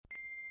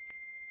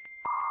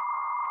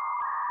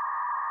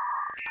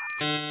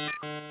Hello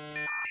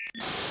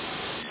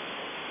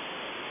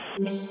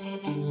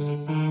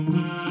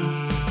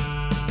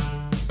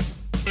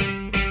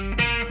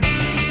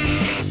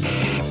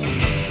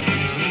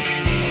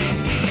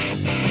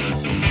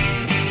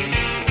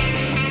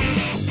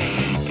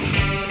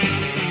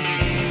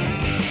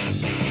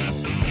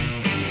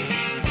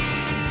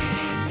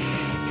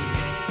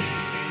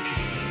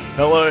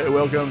and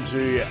welcome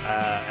to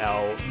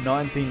our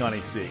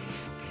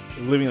 1996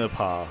 Living in the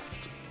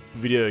Past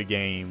video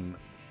game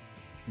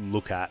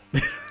look at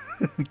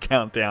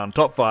countdown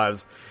top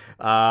fives.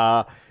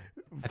 I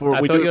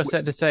thought you were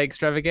set to say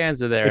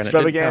extravaganza there.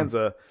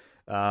 Extravaganza,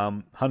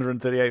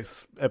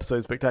 138th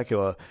episode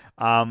spectacular.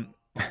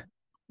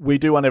 We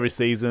do one every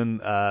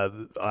season.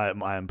 I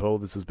am Paul.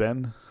 This is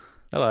Ben.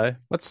 Hello.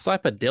 What's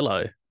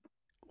Cyberdillo?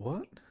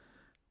 What?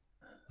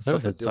 I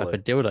thought it said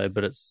Cyberdildo,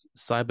 but it's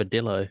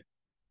Cyberdillo.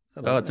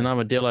 Oh, it's an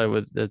armadillo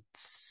with the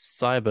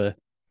cyber.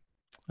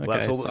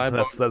 Okay, well,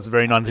 that's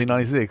very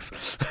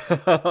 1996.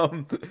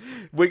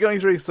 We're going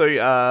through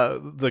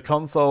the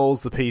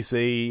consoles, the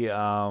PC.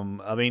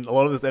 I mean, a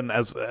lot of this, and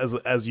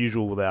as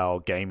usual with our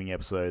gaming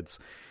episodes,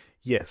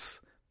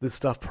 yes, this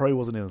stuff probably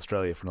wasn't in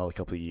Australia for another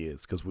couple of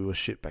years because we were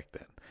shit back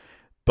then.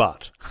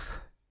 But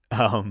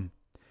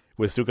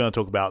we're still going to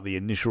talk about the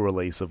initial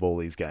release of all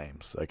these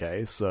games,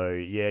 okay? So,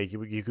 yeah, you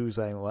could be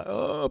saying, like,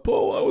 oh,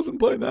 Paul, I wasn't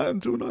playing that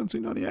until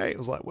 1998. It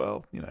was like,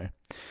 well, you know,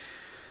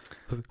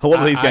 a lot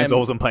of these games I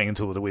wasn't playing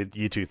until the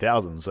year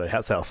 2000, so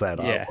that's how sad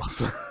I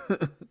was.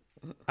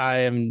 I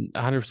am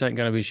 100%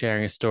 going to be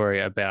sharing a story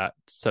about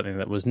something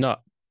that was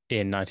not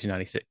in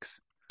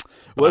 1996.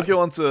 Well, let's go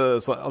on to...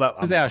 It's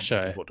our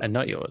show, and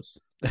not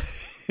yours.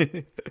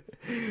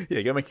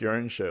 Yeah, go make your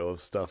own show of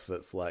stuff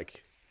that's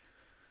like,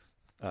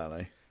 I don't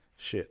know,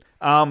 shit.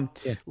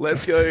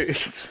 Let's go.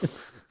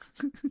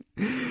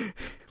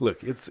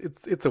 Look,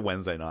 it's a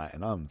Wednesday night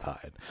and I'm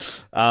tired.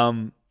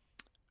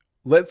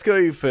 Let's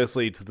go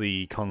firstly to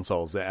the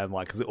consoles and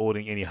like, because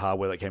ordering any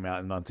hardware that came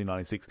out in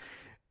 1996.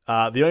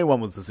 The only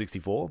one was the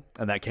 64,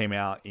 and that came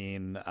out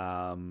in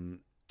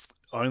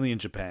only in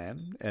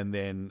Japan, and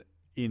then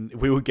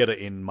we would get it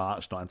in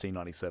March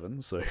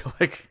 1997. So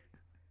like,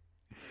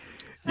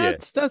 yeah,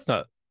 that's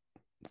not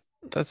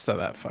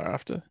that far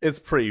after. It's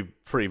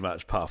pretty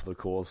much part of the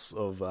course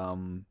of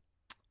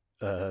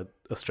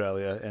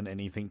Australia and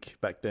anything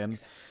back then.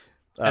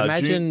 I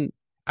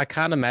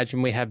can't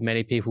imagine we have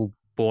many people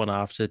born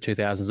after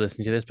 2000s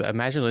listening to this, but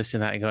imagine listening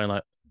to that and going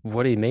like,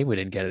 what do you mean we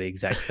didn't get it at the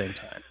exact same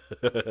time?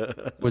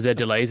 Was there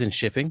delays in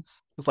shipping?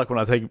 It's like when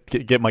I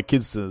get my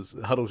kids to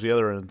huddle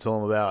together and tell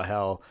them about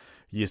how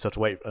you used to have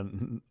to wait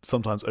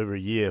sometimes over a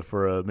year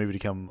for a movie to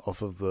come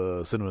off of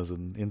the cinemas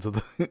and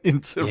into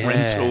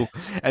rental,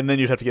 and then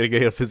you'd have to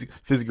get a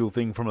physical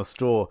thing from a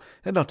store,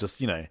 and not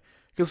just, you know,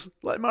 because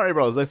like Mario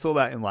Bros, they saw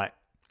that in like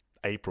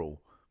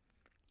April,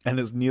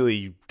 and it's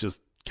nearly just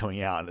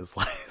coming out, and it's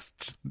like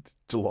it's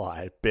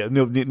July,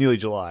 nearly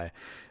July,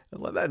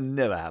 and like that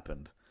never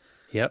happened.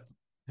 Yep.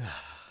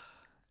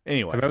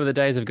 Anyway, I remember the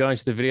days of going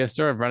to the video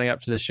store and running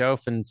up to the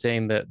shelf and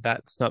seeing that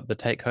that's not the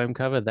take-home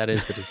cover, that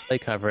is the display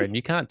cover, and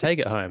you can't take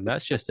it home.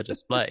 That's just a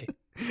display.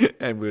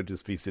 And we'll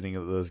just be sitting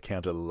at the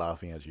counter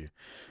laughing at you,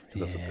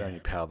 because that's the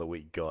only power that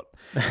we got.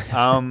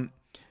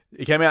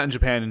 It came out in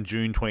Japan in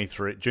June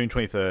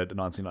 23rd,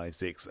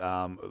 1996.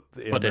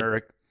 In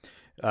America,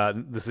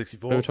 the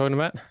 64. What are we talking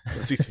about?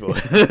 The 64.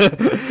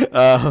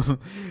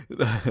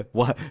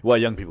 Why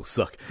young people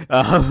suck.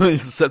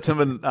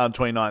 September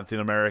 29th in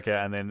America,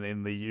 and then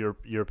in the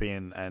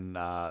European and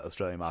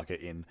Australian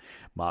market in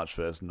March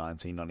 1st,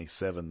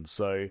 1997.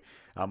 So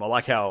I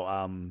like how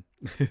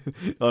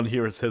on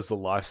here it says the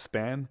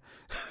lifespan.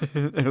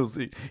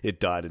 It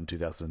died in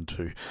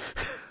 2002.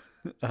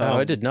 No,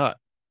 it did not.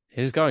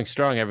 It is going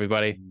strong,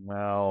 everybody.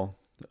 Well,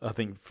 I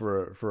think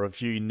for a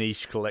few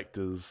niche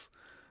collectors,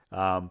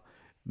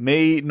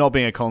 me not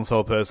being a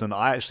console person,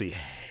 I actually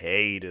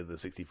hated the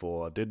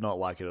 64. I did not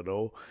like it at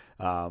all.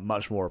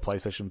 Much more a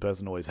PlayStation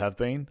person, always have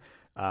been.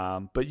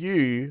 But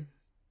you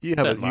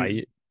have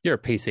you're a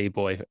PC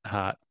boy at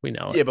heart. We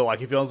know it. Yeah, but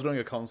like if I was doing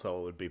a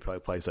console, it would be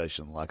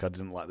PlayStation. Like I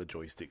didn't like the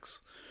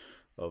joysticks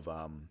of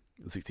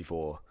the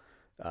 64.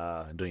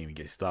 Don't even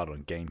get started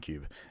on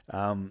GameCube.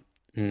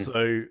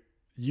 So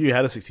you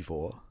had a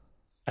 64.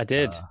 I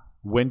did.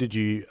 When did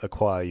you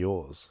acquire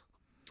yours?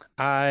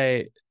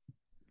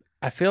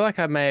 I feel like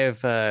I may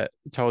have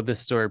told this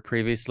story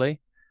previously,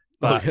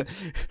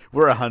 but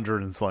we're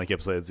 100 and something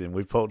episodes in.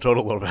 We've told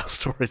a lot of our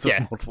stories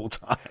multiple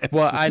times.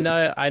 Well, I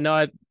know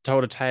I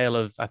told a tale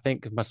of, I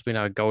think it must have been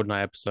our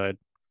GoldenEye episode.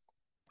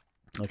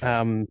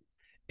 Okay.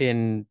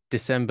 In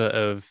December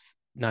of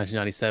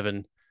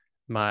 1997,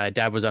 my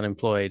dad was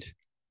unemployed,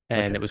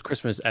 and it was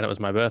Christmas, and it was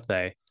my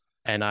birthday,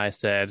 and I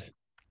said,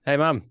 "Hey,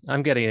 Mum,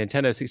 I'm getting a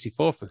Nintendo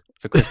 64 for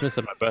Christmas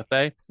on my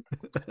birthday,"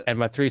 and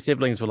my three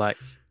siblings were like,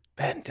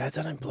 "Ben, Dad's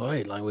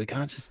unemployed. Like, we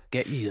can't just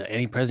get you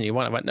any present you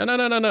want." I'm like,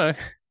 no.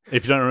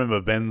 If you don't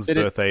remember, Ben's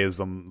birthday is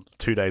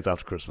 2 days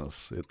after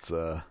Christmas. It's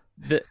the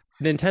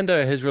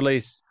Nintendo has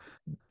released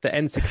the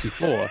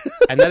N64,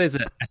 and that is a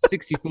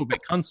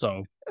 64-bit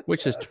console.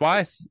 which is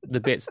twice the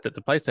bits that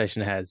the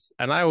PlayStation has,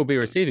 and I will be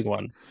receiving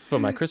one for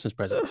my Christmas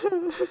present.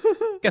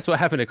 Guess what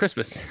happened at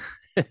Christmas?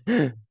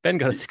 Ben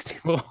got a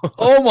 64.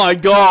 Oh my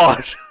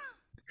god!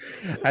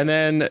 And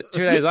then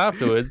 2 days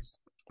afterwards,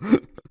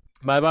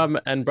 my mum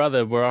and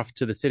brother were off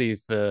to the city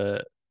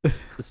for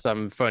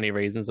some funny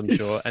reasons, I'm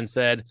sure, and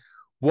said,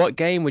 "What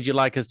game would you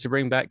like us to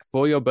bring back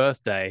for your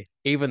birthday?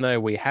 Even though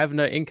we have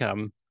no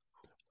income,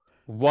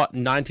 what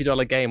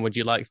 $90 game would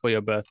you like for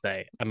your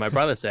birthday?" And my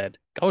brother said,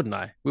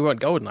 "GoldenEye. We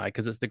want GoldenEye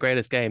because it's the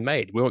greatest game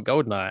made. We want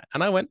GoldenEye."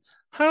 And I went,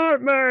 "I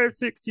want Mario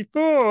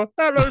 64.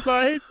 That looks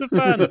like heaps of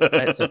fun."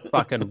 It's the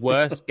fucking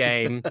worst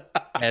game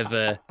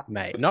ever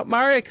made. Not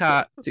Mario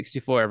Kart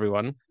 64,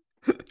 everyone.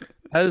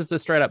 That is the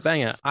straight up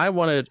banger. I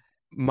wanted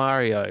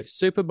Mario,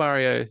 Super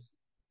Mario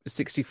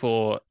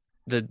 64,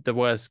 the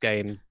worst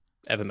game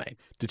ever made.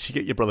 Did she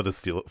get your brother to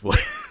steal it for you?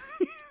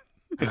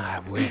 I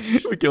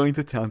wish. We're going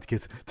to town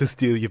to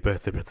steal your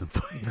birthday present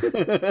for you.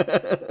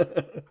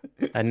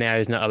 And now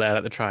he's not allowed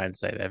at the Try and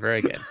Save ever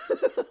again.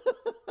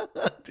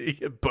 Do you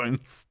get bone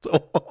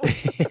storm?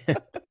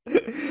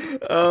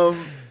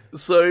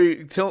 Let's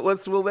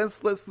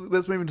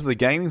move into the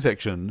gaming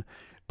section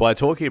by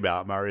talking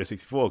about Mario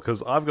 64,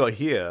 because I've got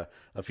here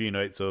a few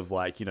notes of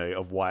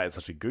of why it's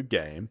such a good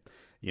game.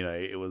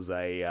 It was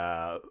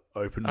a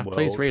open world.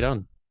 Please read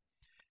on.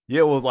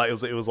 Yeah, it was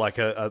like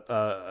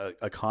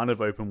a kind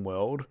of open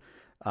world.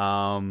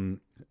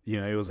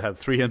 It had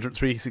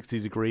 360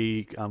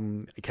 degree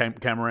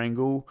camera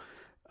angle.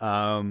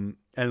 Sounds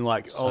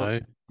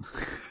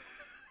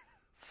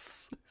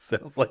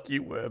like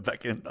you were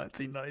back in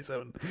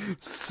 1997.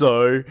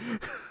 So I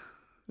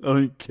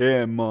don't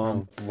care,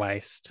 Mom.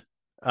 Waste.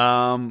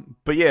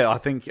 But yeah, I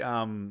think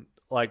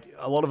like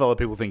a lot of other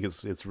people think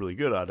it's really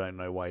good. I don't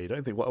know why you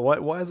don't think.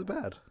 Why is it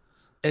bad?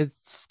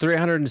 It's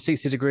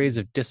 360 degrees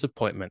of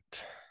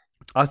disappointment.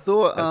 I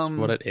thought that's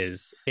what it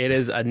is. It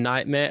is a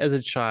nightmare as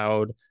a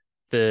child.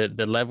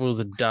 The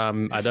levels are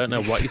dumb. I don't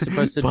know what you're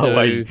supposed to do. By the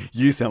way,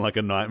 you sound like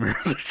a nightmare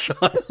as a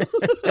child.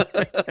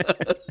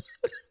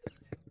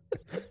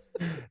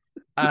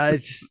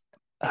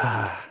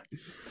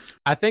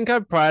 I think I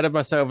prided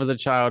myself as a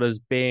child as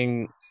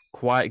being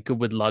quite good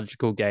with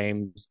logical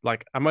games.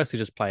 Like I mostly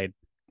just played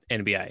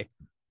NBA,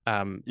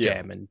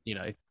 Jam, and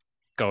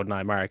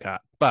GoldenEye, Mario Kart.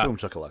 But Boom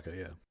Shakalaka,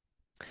 yeah.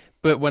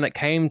 But when it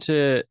came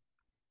to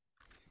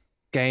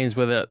games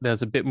where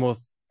there's a bit more,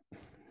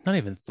 not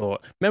even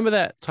thought. Remember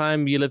that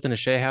time you lived in a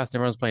share house and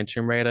everyone's playing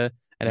Tomb Raider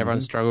and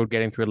everyone struggled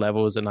getting through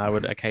levels, and I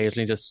would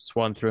occasionally just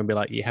swan through and be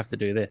like, "You have to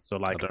do this," or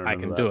like, "I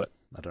can do it."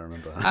 I don't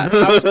remember.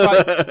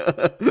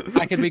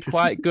 I can be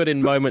quite good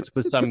in moments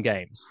with some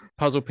games.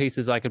 Puzzle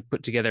pieces I could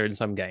put together in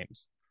some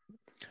games.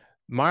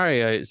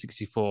 Mario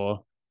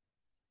 64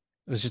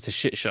 was just a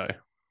shit show.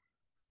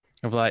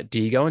 Of like, do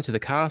you go into the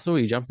castle?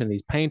 You jump in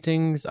these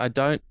paintings? I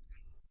don't.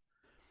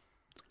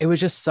 It was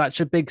just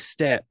such a big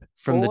step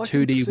from the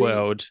 2D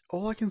world.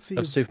 All I can see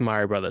of is Super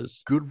Mario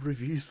Brothers. Good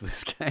reviews for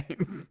this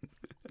game.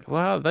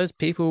 Well, those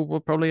people were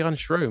probably on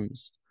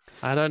shrooms.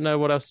 I don't know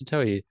what else to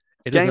tell you.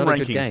 It game is not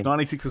rankings, a good game.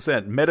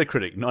 96%.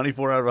 Metacritic,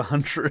 94 out of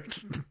 100.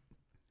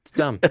 It's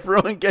dumb.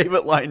 Everyone gave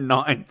it like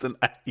 9s and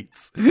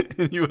 8s.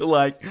 And you were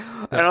like...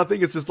 And I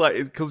think it's just like...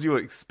 because you were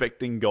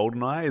expecting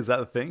GoldenEye. Is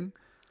that a thing?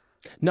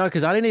 No,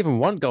 because I didn't even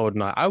want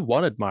GoldenEye. I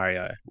wanted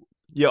Mario.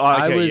 Yeah,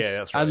 okay, yeah,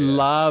 that's right. I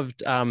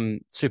loved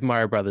Super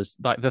Mario Brothers.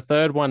 Like, the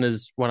third one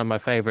is one of my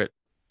favorite...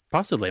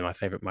 Possibly my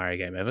favorite Mario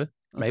game ever.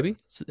 Maybe.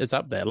 It's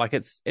up there. Like,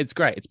 it's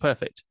great. It's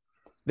perfect.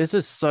 This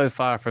is so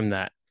far from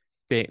that.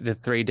 Being the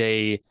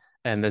 3D...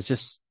 And there's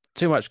just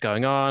too much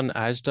going on.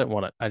 I just don't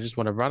want it. I just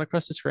want to run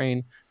across the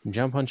screen and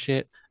jump on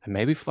shit and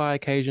maybe fly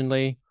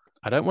occasionally.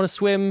 I don't want to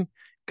swim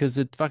because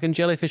the fucking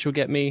jellyfish will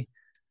get me.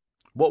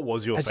 What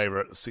was your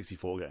favorite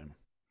 64 game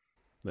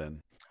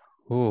then?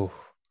 I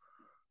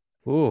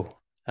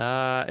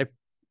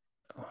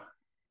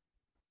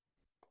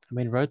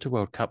mean, Road to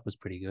World Cup was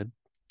pretty good.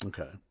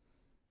 Okay.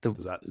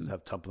 Does that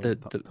have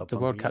the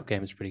World Cup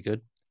game is pretty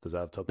good. Does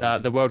that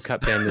have the World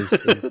Cup game is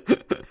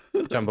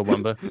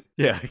Chumbawamba.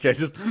 Yeah, okay.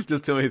 Just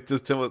tell me.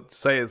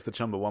 Say it's the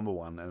Chumbawamba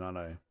one, and I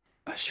know.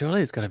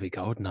 Surely it's got to be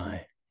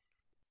GoldenEye.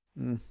 I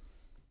think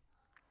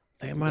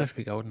it might have to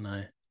be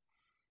GoldenEye.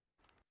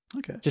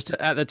 Okay. Just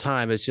at the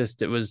time, it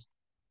was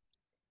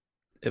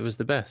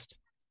the best.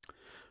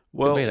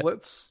 Well,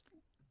 let's.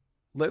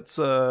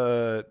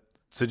 So,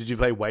 did you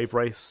play Wave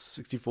Race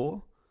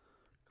 64?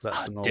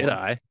 Did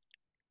I?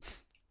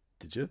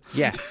 Did you?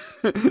 Yes.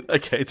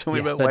 Okay, tell me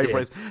about Wave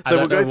Race. So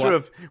we'll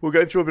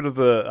go through a bit of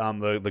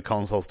the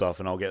console stuff,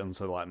 and I'll get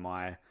into like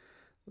my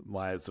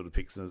sort of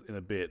picks in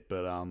a bit.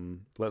 But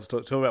let's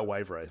talk about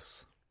Wave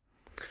Race.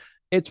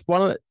 It's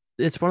one of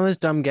those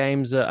dumb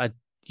games that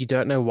you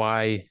don't know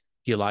why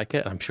you like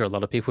it. I'm sure a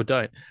lot of people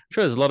don't. I'm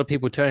sure there's a lot of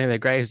people turning their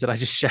graves that I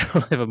just shout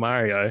all over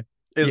Mario.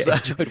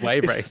 Enjoyed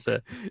Wave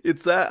Racer.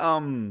 It's that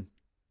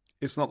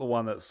it's not the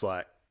one that's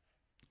like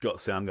got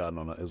Soundgarden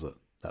on it, is it?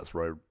 That's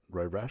Road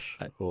Rash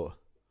or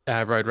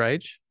Road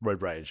Rage.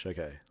 Road Rage.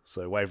 Okay,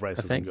 so Wave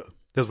Race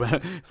There's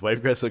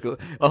Wave Crest Circle.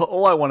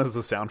 All I want is a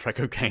soundtrack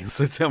of games.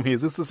 So tell me,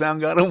 is this the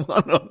Soundgarden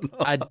one or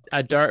not?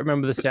 I don't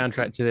remember the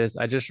soundtrack to this.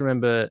 I just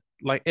remember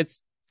like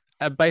it's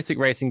a basic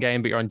racing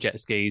game, but you're on jet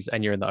skis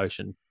and you're in the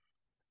ocean,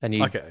 and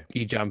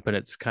you jump and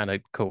it's kind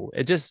of cool.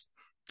 It just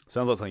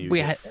sounds like something you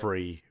get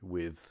free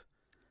with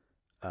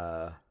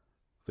the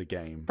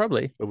game,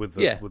 probably, or with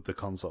the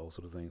console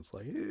sort of thing. It's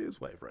like here's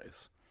Wave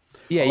Race.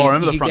 Yeah, I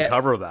remember the front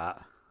cover of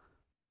that.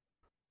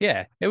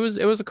 Yeah, it was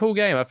a cool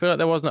game. I feel like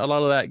there wasn't a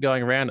lot of that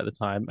going around at the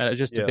time, and it's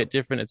just a bit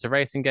different. It's a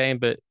racing game,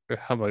 but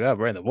oh my god,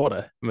 we're in the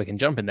water and we can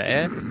jump in the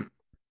air.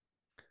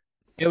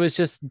 It was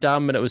just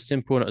dumb and it was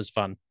simple and it was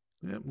fun.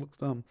 Yeah, it looks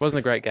dumb. It wasn't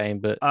a great game,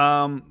 but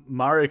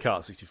Mario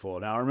Kart 64.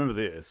 Now I remember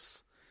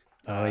this.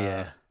 Oh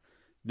yeah.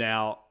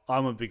 Now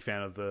I'm a big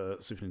fan of the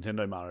Super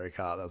Nintendo Mario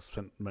Kart. I've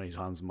spent many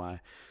times in my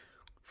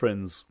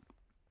friends'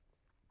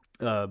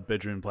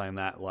 bedroom playing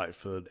that like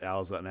for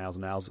hours and hours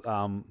and hours.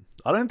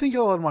 I don't think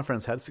a lot of my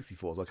friends had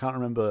 64s. I can't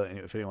remember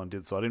if anyone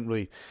did, so I didn't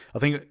really. I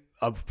think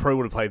I probably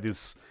would have played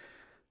this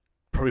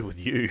probably with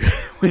you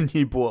when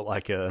you bought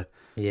like a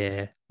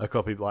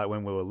copy, like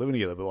when we were living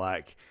together. But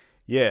like,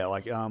 yeah,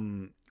 like how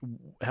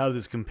did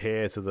this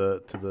compare to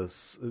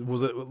this?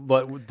 Was it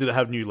like, did it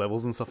have new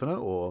levels and stuff in it,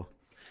 or?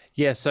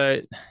 Yeah,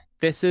 so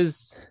this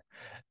is,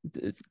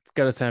 it's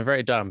gonna sound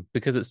very dumb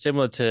because it's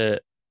similar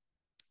to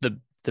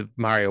the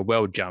Mario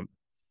World Jump.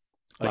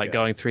 Like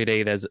going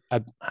 3D, there's I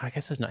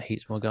guess there's not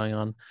heaps more going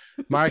on.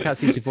 Mario Kart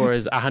 64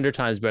 is 100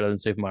 times better than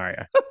Super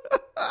Mario.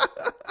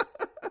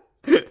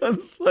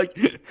 It's like,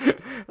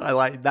 I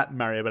like that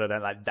Mario, but I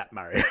don't like that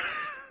Mario.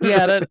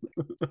 Yeah,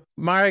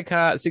 Mario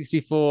Kart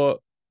 64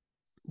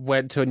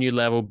 went to a new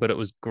level, but it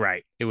was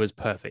great. It was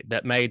perfect.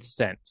 That made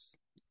sense.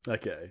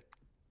 Okay.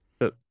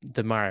 But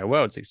the Mario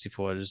World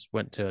 64 just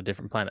went to a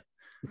different planet.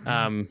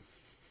 But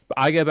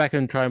I go back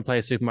and try and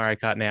play Super Mario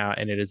Kart now,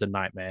 and it is a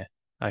nightmare.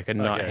 I could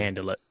not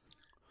handle it.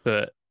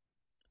 But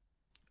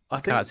I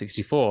think Kart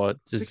 64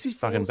 is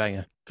fucking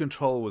banger.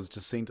 Control was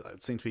just seemed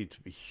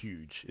to be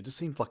huge. It just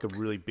seemed like a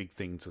really big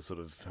thing to sort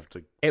of have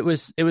to. It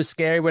was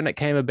scary when it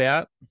came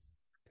about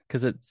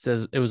because it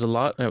says it was a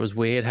lot and it was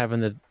weird having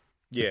the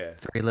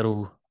three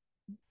little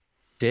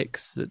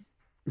dicks that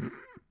you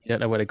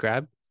don't know where to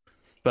grab.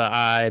 But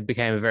I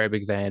became a very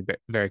big fan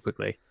very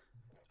quickly.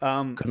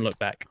 Couldn't look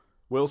back.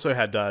 We also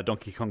had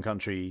Donkey Kong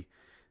Country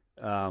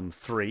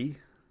 3.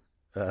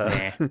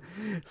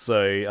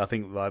 So I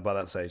think by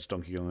that stage,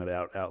 Donkey Kong had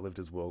outlived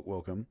his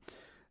welcome.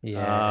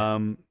 Yeah.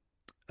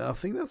 I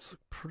think that's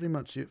pretty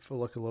much it for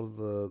like a lot of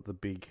the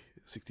big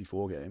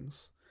 64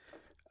 games.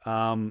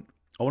 I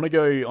want to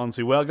go on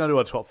to, we're going to do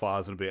our top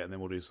fives in a bit, and then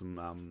we'll do some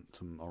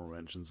honorable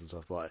mentions and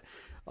stuff like.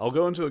 I'll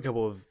go into a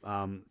couple of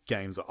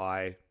games that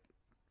I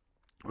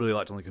really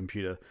liked on the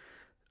computer.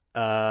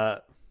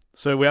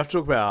 So we have to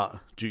talk about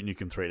Duke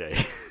Nukem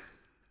 3D.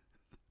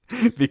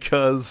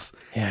 Because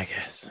I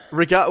guess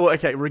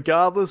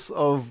regardless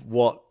of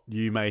what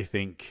you may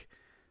think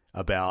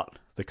about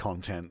the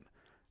content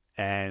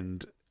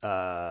and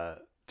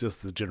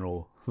just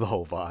the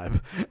whole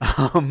vibe,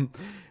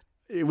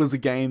 it was a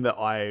game that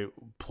I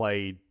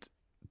played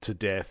to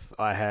death.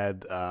 I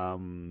had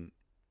so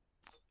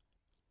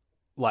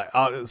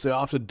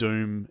after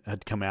Doom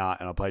had come out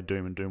and I played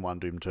Doom and Doom 1,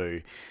 Doom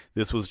 2,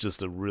 this was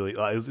just a really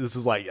this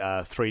was like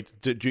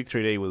Duke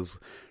 3D was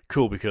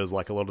cool because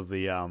like a lot of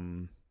the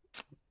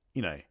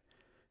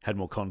had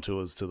more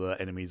contours to the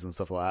enemies and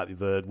stuff like that.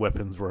 The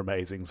weapons were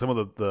amazing. Some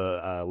of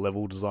the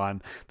level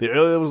design, the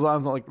early level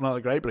design's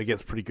not great, but it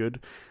gets pretty good.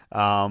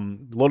 A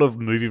lot of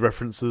movie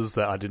references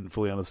that I didn't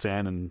fully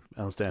understand and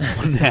understand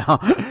now.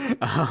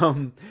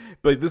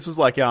 But this was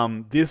like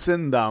this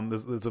and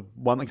there's a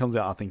one that comes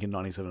out I think in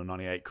 97 or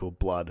 98 called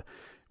Blood,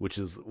 which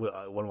is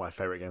one of my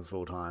favorite games of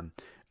all time.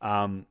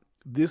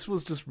 This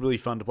was just really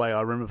fun to play.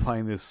 I remember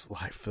playing this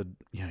like for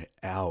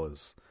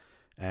hours,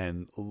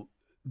 and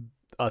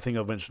I think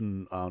I've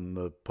mentioned on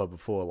the pod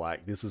before,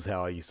 like, this is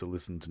how I used to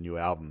listen to new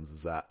albums,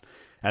 is that.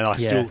 And I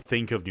still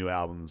think of new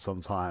albums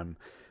sometime.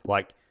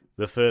 Like,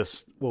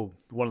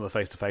 one of the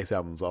face-to-face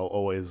albums I'll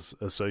always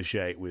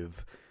associate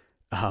with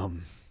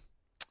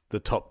the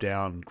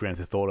top-down Grand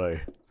Theft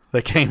Auto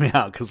that came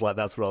out, because, like,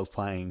 that's what I was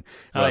playing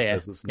when I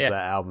first listened to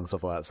that album and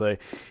stuff like that. So,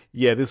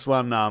 yeah, this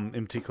one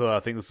in particular, I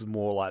think this is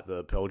more like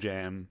the Pearl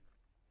Jam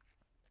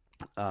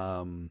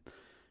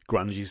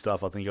grungy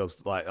stuff. I think I was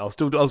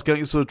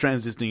going sort of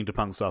transitioning into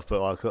punk stuff,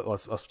 but like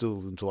I still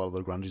was into a lot of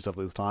the grungy stuff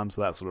at this time. So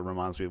that sort of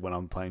reminds me of when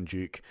I'm playing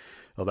Duke,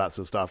 or that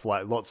sort of stuff.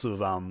 Like lots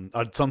of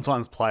I'd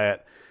sometimes play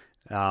it.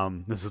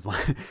 This is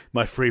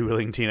my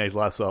freewheeling teenage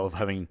lifestyle of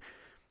having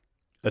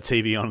a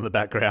TV on in the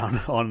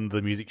background on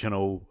the music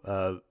channel.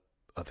 I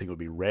think it would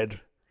be Red,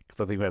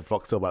 because I think we had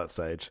Foxtel by that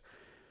stage.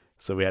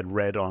 So we had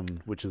Red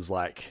on, which is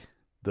like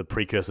the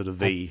precursor to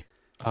V.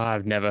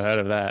 I've never heard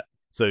of that.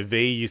 So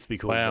V used to be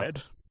called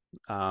Red.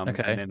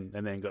 Okay. and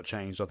then got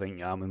changed, I think,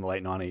 in the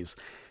late 90s.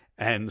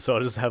 And so I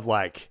just have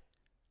like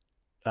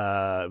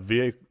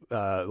video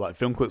like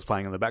film clips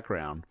playing in the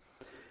background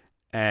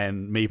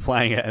and me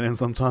playing it, and then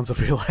sometimes I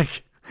feel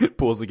like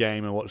paused the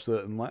game and watched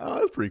it, and I'm like, oh,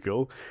 that's pretty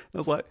cool. And I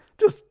was like,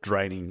 just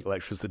draining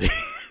electricity.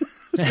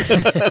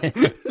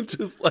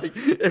 Just like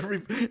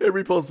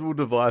every possible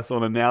device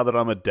on, and now that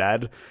I'm a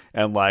dad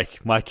and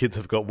like my kids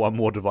have got one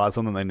more device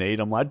on than they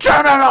need, I'm like,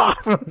 turn it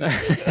off.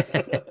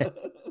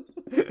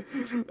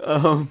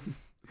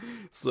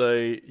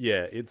 So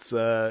yeah, it's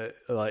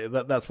like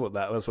that's what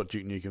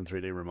Duke Nukem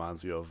 3D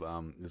reminds me of.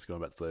 It's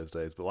going back to those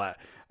days, but like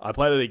I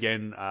played it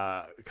again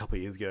a couple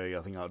of years ago.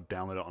 I think I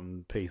downloaded it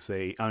on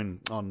PC,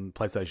 on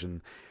PlayStation,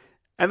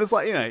 and it's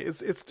like, you know,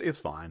 it's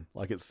fine.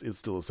 Like it's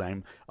still the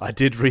same. I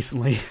did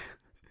recently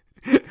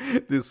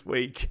this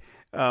week.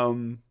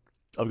 I've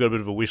got a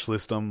bit of a wish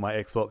list on my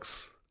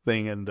Xbox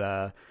thing, and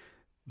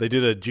they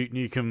did a Duke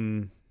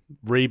Nukem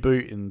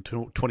reboot in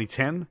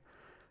 2010,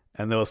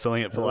 and they were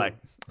selling it for like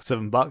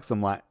 $7.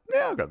 I'm like,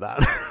 yeah, I'll got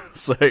that.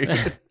 So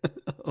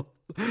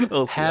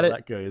I'll see how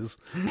that goes.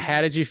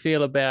 How did you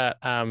feel about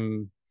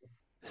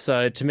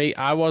so to me,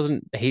 I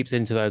wasn't heaps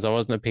into those. I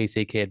wasn't a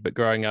PC kid, but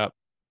growing up,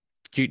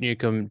 Duke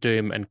Nukem,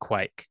 Doom, and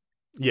Quake.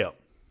 Yeah.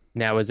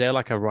 Now, is there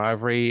like a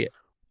rivalry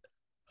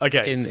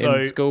in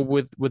school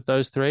with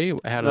those three?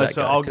 How did that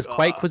go? Because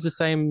Quake was the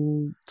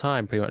same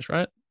time pretty much,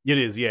 right? It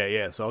is,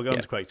 yeah. So I'll go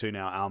into Quake 2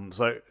 now.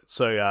 So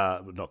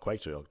not Quake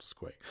 2, I'll just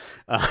Quake.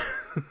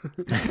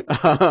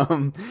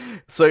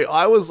 So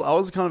I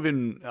was kind of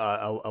in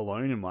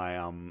alone in my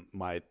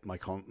my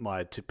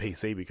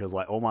PC, because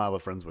like all my other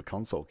friends were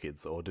console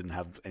kids or didn't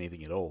have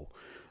anything at all.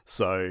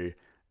 So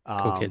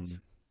cool kids.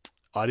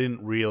 I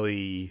didn't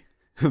really.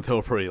 They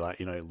were probably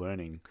like, you know,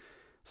 learning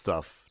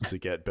stuff to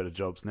get better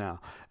jobs now.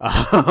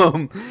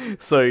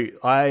 So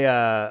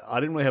I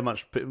didn't really have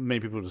many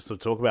people to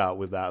sort of talk about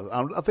with that.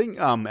 I think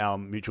our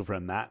mutual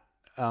friend Matt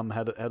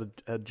had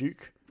a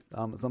Duke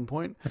at some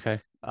point.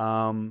 Okay.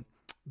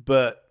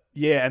 But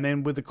yeah, and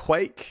then with the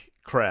Quake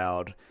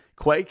crowd,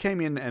 Quake came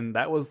in, and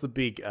that was the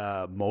big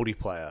online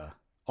multiplayer.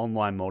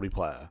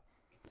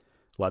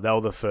 Like they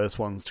were the first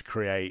ones to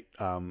create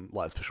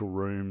like special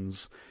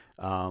rooms.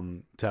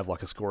 To have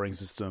like a scoring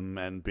system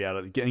and be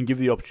able to give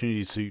the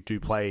opportunity to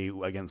play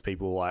against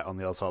people like on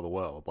the other side of the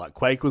world. Like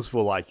Quake was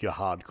for like your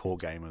hardcore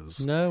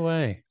gamers. No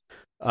way.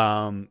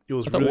 It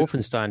was. I thought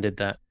Wolfenstein did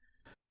that.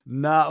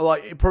 Nah,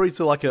 like probably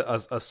to like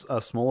a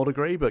smaller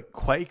degree, but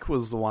Quake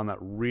was the one that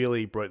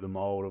really broke the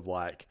mold of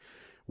like,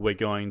 we're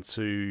going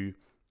to,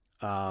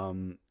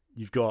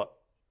 you've got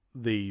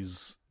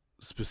these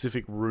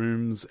specific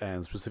rooms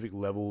and specific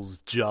levels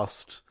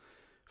just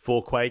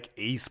for Quake.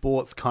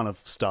 Esports kind of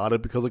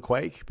started because of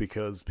Quake,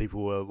 because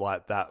people were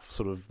like that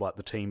sort of like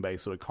the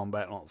team-based sort of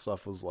combat and all that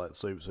stuff was like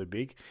so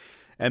big.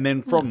 And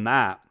then from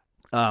that,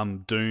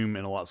 Doom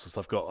and all that sort of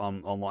stuff got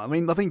online. I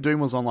mean, I think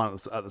Doom was online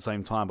at the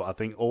same time, but I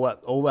think all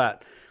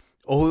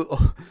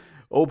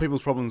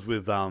people's problems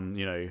with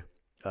COD,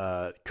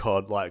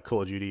 like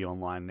Call of Duty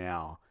Online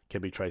now,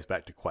 can be traced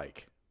back to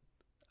Quake.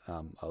 I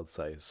would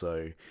say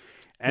so.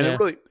 And it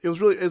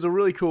was a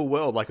really cool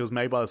world. Like it was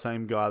made by the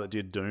same guy that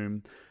did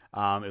Doom.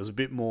 It was a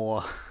bit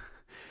more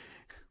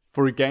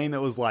for a game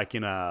that was like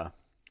in a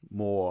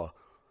more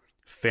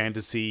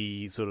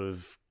fantasy sort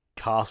of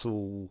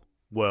castle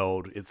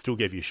world. It still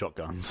gave you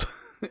shotguns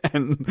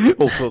and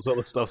all sorts of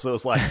other stuff. So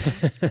it's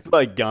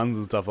like guns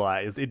and stuff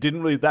like that. It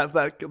didn't really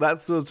that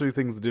sort of two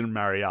things that didn't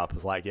marry up.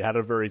 It's like you had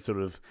a very sort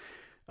of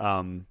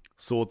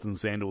swords and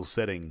sandals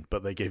setting,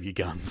 but they gave you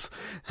guns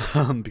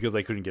because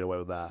they couldn't get away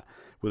with that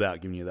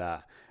without giving you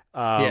that.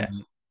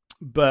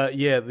 But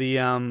yeah, the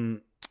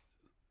other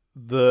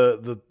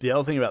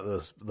thing about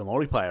the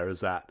multiplayer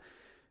is that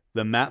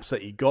the maps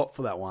that you got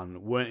for that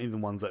one weren't even the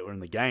ones that were in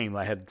the game.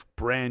 They had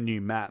brand new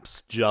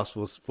maps just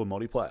for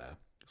multiplayer.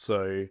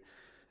 So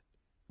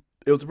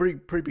it was a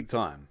pretty big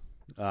time.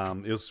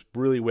 It was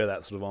really where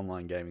that sort of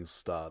online gaming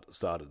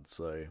started.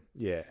 So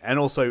yeah, and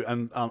also,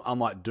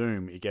 unlike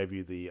Doom, it gave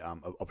you the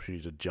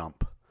opportunity to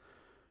jump.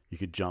 You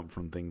could jump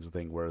from thing to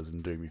thing, whereas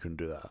in Doom you couldn't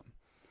do that.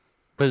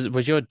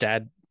 Was your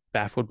dad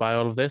baffled by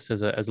all of this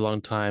as a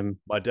long time?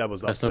 My dad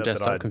was upset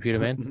that computer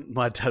man.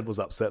 My dad was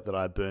upset that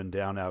I burned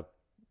down our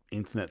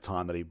internet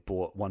time that he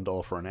bought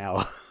 $1 for an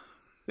hour.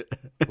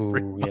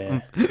 Ooh,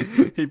 yeah.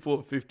 He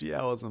bought 50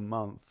 hours a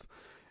month,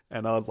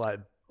 and I'd like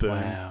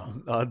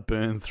I'd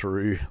burn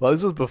through. Like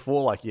this was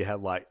before like you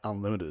had like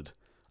unlimited.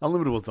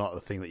 Unlimited was not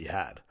the thing that you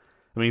had.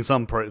 I mean,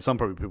 some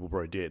people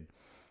probably did.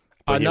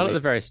 Not at the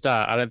very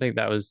start. I don't think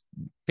that was,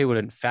 people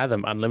didn't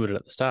fathom unlimited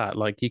at the start.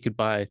 Like you could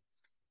buy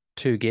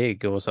 2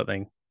 gig or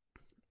something.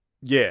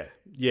 Yeah,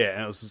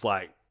 and it was just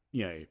like,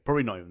 you know,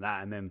 probably not even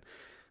that. And then,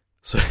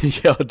 so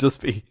yeah, I'd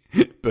just be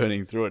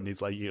burning through it, and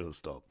he's like, "You gotta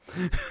stop."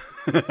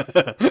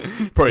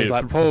 He's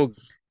like, "Paul,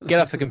 get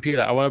off the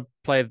computer. I want to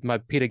play my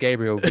Peter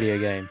Gabriel video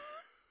game."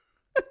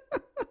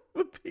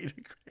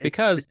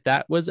 Because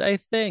that was a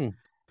thing.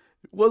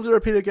 Was there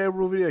a Peter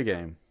Gabriel video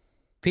game?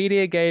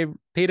 Peter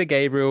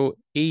Gabriel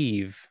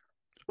Eve.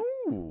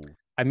 Ooh.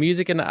 A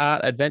music and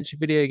art adventure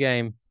video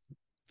game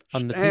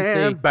on the PC.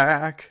 Stand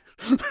back.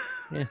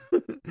 Yeah.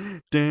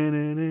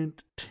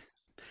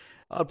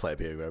 I'd play a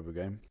Peter Gabriel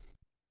game.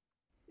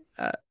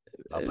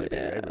 I'll play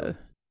Peter Gabriel.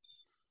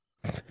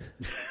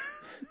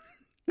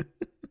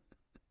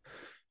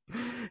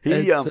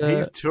 It's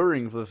He's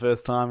touring for the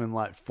first time in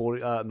like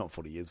 40, not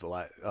 40 years, but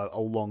like a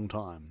long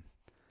time.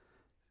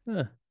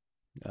 huh.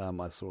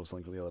 I saw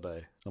something the other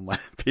day on my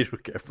Peter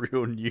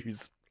Gabriel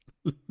news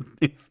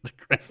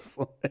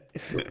Instagram.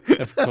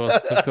 Of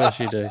course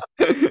you do.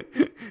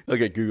 I'll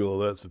get Google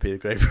alerts for Peter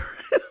Gabriel.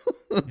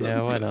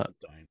 Yeah, why not?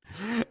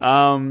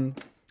 Don't.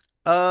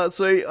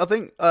 So I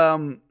think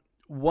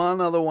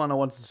one other one I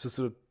wanted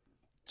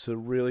to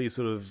really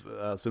sort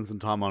of spend some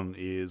time on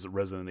is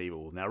Resident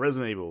Evil. Now,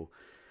 Resident Evil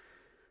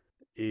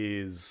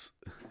is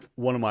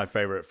one of my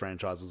favorite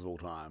franchises of all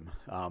time.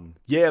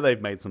 Yeah,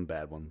 they've made some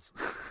bad ones.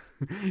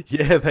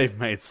 Yeah, they've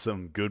made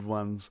some good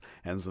ones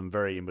and some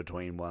very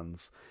in-between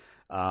ones.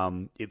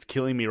 It's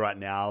killing me right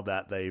now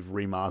that they've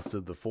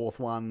remastered the fourth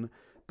one,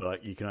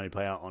 but you can only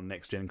play it on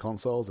next-gen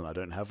consoles, and I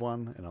don't have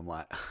one, and I'm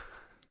like...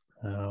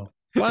 Oh,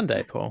 one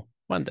day, Paul.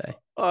 One day.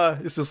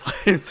 It's just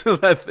like, it's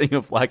just that thing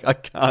of like I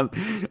can't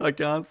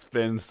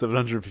spend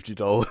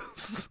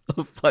 $750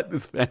 of like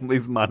this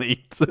family's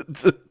money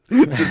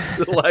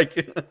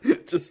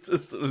just to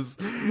sort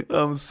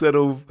of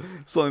settle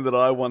something that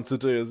I want to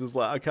do. It's just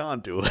like I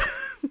can't do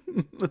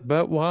it.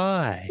 But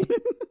why?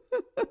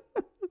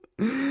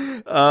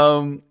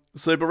 So,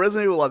 but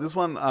Resident Evil, like this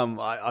one,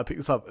 I picked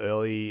this up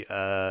early.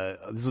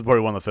 This is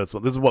probably one of the first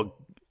ones. This is what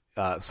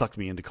sucked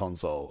me into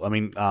console. I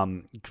mean,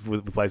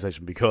 with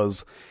PlayStation,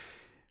 because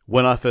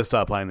when I first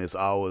started playing this,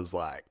 I was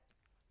like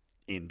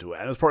into it,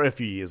 and it was probably a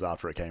few years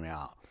after it came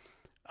out.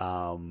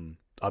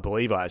 I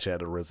believe I actually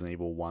had a Resident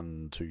Evil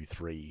 1, 2,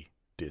 3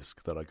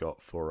 disc that I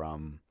got for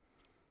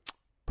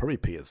probably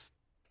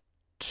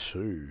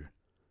PS2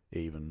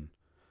 even.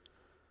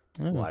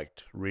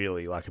 Like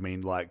really, like I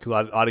mean, like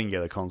because I didn't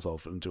get a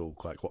console until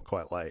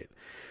quite late.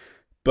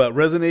 But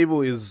Resident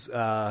Evil is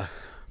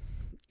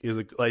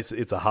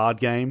it's a hard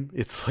game.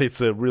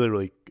 It's a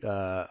really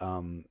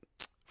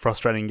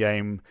frustrating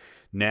game.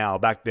 Now,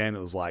 back then it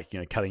was like, you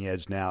know, cutting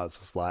edge. Now it's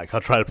just like I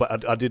try to play.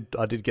 I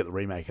did get the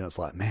remake, and it's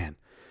like, man,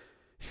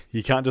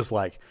 you can't just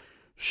like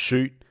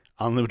shoot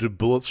unlimited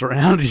bullets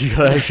around. You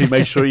gotta actually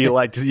make sure you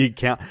like you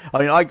count. I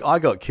mean, I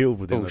got killed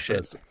within the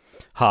first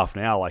half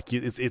an hour. Like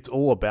it's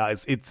all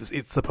about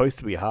it's supposed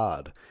to be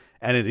hard,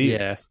 and it is.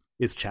 Yeah.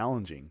 It's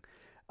challenging,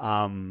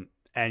 and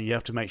you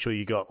have to make sure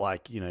you got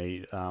like, you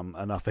know,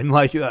 enough. And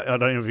like I don't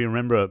know if you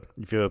remember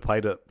if you ever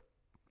played it.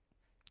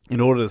 In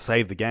order to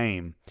save the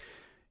game,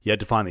 you had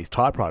to find these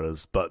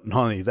typewriters, but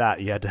not only that,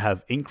 you had to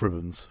have ink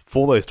ribbons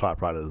for those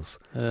typewriters.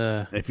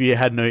 If you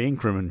had no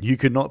ink ribbon, you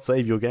could not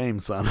save your game,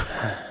 son.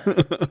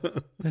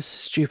 This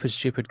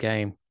stupid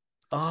game.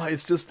 Oh,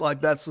 it's just like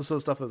that's the sort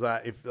of stuff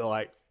that if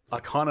like I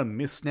kind of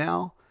miss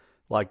now.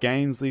 Like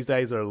games these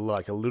days are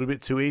like a little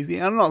bit too easy.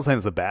 And I'm not saying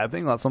it's a bad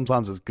thing. Like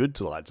sometimes it's good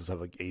to like just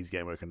have an easy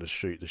game where you can just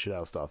shoot the shit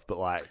out of stuff. But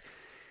like,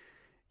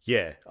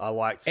 yeah, I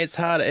like. It's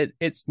hard.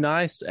 It's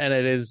nice and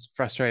it is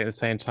frustrating at the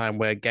same time.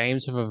 Where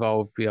games have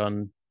evolved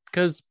beyond,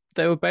 because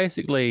they were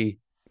basically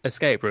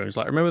escape rooms.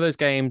 Like remember those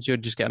games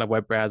you'd just get on a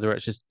web browser where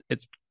it's just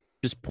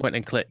point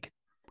and click.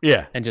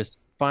 Yeah, and just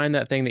find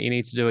that thing that you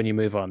need to do and you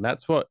move on.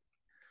 That's what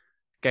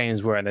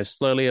games were, and they've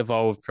slowly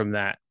evolved from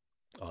that.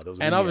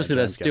 And obviously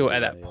they're still at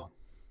that. Yeah.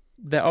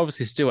 They're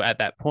obviously still at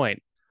that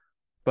point,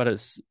 but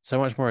it's so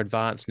much more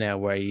advanced now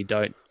where you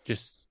don't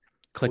just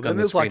click on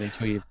the screen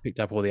until you've picked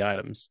up all the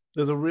items.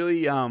 There's a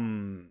really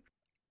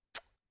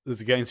there's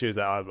a game series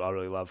that I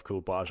really love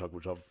called BioShock,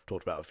 which I've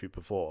talked about a few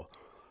before.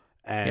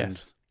 And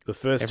the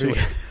first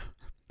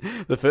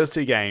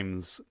two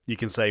games you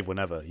can save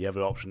whenever. You have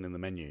an option in the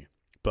menu.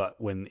 But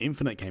when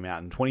Infinite came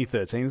out in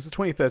 2013, this is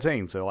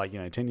 2013, so like,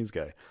 10 years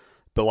ago.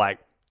 But like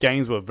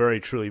games were very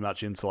truly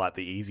much into like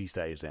the easy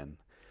stage then.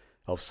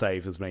 Of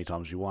save as many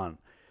times as you want.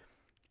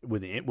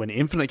 When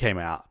Infinite came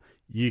out,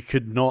 you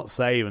could not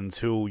save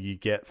until you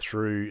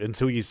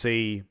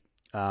see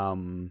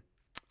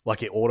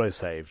like it auto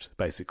saved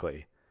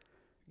basically.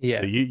 Yeah.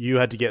 So you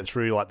had to get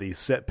through like these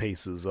set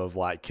pieces of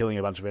like killing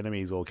a bunch of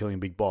enemies or killing a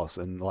big boss,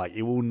 and like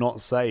it will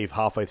not save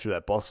halfway through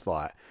that boss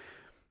fight.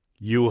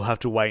 You will have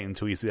to wait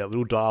until you see that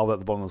little dial at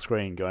the bottom of the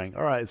screen going,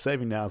 all right, it's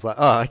saving now. It's like,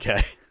 oh,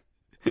 okay.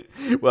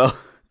 Well,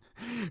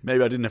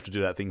 maybe I didn't have to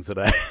do that thing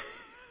today.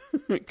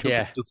 Because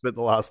I've just spent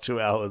the last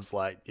 2 hours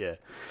like, yeah.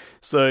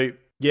 So,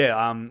 yeah,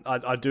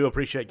 I do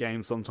appreciate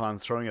games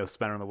sometimes throwing a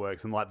spanner in the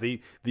works. And like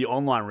the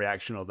online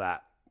reaction of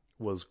that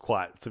was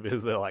quite severe.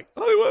 They're like,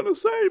 I want to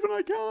save and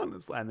I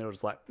can't. And they were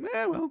just like,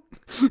 yeah, well,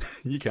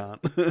 you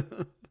can't.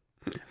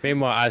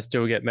 Meanwhile, I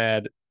still get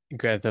mad in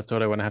Grand Theft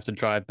Auto when I have to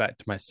drive back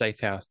to my safe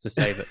house to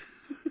save it.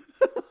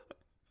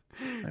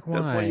 Like,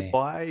 why? That's why you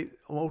buy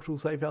multiple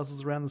safe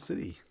houses around the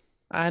city.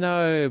 I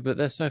know, but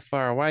they're so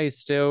far away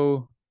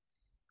still.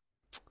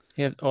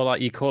 Or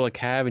like you call a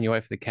cab and you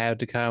wait for the cab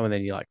to come, and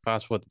then you like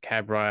fast forward the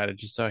cab ride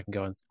just so I can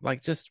go and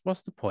like, just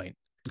what's the point?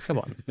 Come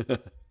on.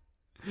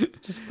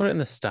 Just put it in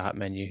the start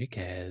menu. Who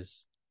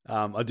cares?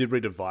 I did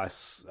read a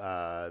Vice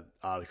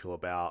article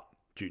about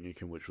Duke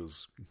Nukem, which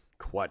was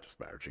quite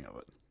disparaging of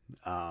it.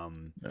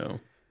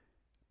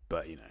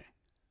 But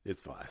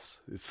it's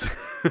Vice. It's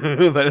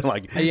they don't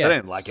like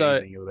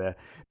anything over there.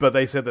 But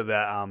they said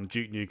that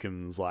Duke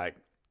Nukem's like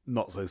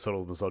not so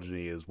subtle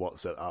misogyny is what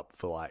set up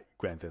for like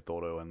Grand Theft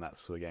Auto and that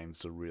sort of games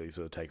to really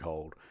sort of take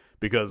hold,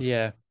 because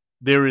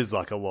there is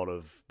like a lot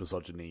of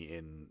misogyny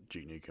in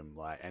Duke Nukem,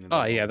 like, and in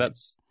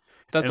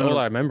that's all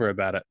I remember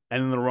about it.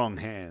 And in the wrong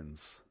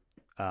hands,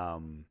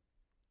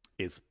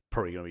 it's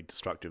probably going to be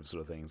destructive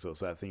sort of thing. So it's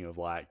that thing of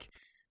like,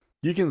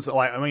 you can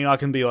like, I mean, I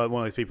can be like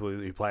one of those people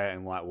who play it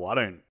and like, well, I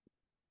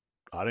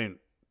don't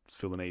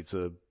feel the need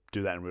to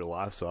do that in real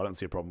life, so I don't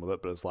see a problem with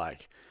it. But it's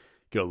like,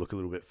 you got to look a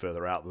little bit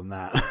further out than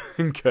that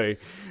and go,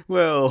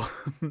 well,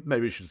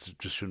 maybe it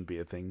just shouldn't be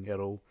a thing at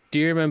all. Do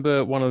you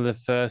remember one of the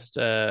first,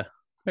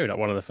 maybe not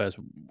one of the first,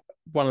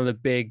 one of the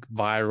big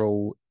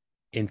viral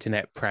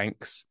internet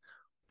pranks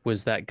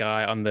was that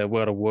guy on the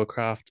World of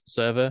Warcraft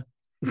server,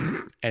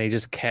 and he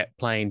just kept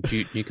playing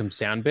Duke Nukem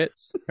sound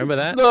bits. Remember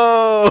that?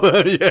 No,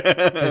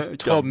 yeah, just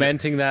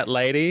tormenting that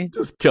lady.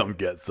 Just come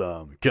get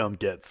some.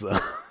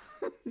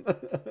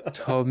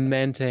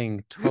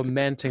 tormenting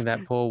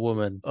that poor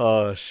woman.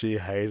 Oh, she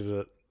hated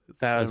it.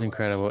 That was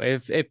incredible.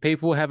 If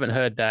people haven't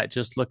heard that,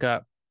 just look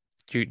up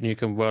Duke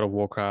Nukem World of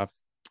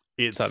Warcraft.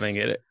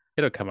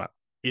 It'll come up.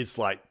 It's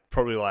like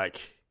probably like,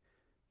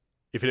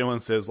 if anyone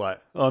says like,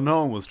 oh,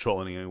 no one was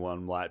trolling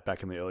anyone like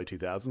back in the early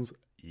 2000s,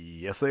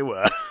 yes they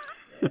were.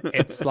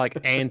 It's like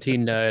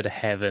anti-nerd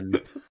heaven.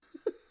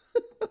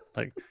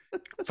 Like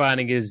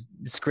finding his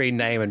screen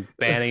name and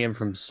banning him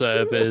from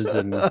servers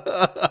and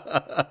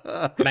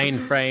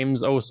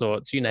mainframes, all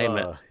sorts, you name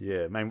it.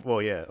 Yeah,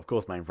 of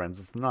course mainframes,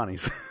 it's the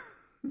 90s.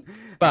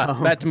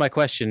 But back to my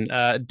question,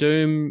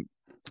 Doom,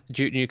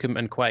 Duke Nukem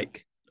and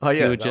Quake. Oh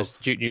yeah, you were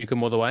just Duke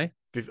Nukem all the way?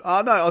 No,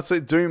 I'd say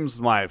Doom's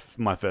my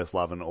first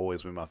love and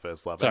always been my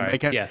first love. Sorry,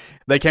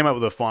 they came up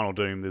with a final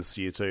Doom this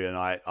year too, and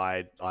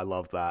I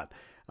love that.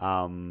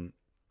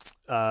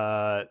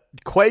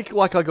 Quake,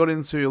 like I got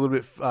into a little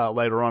bit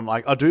later on.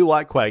 Like I do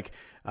like Quake.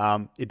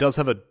 It does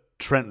have a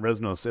Trent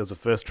Reznor. It was the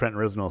first Trent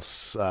Reznor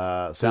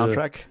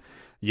soundtrack.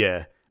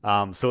 Yeah.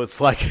 So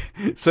it's like,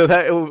 so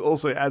that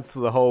also adds to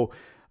the whole.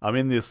 I'm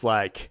in this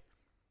like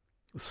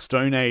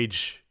Stone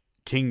Age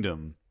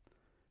kingdom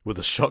with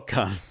a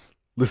shotgun,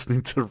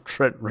 listening to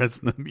Trent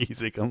Reznor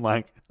music. I'm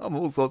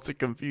all sorts of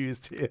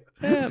confused here.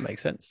 Yeah, it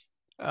makes sense.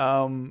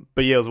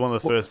 But yeah, it was one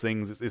of the first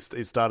things.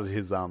 It started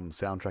his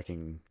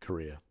soundtracking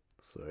career.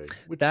 So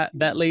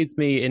that leads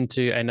me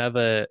into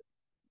another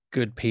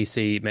good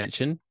PC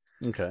mention.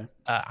 Okay.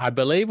 I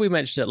believe we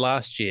mentioned it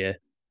last year,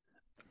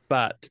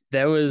 but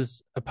there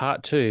was a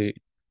part 2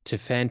 to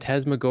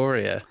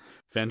Phantasmagoria.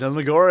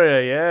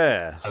 Phantasmagoria,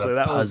 yeah. So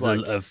that was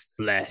puzzle of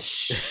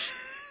flesh.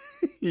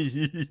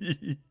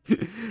 We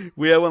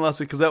had one last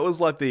week because that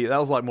was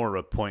like more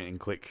of a point and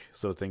click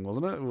sort of thing,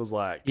 wasn't it? It was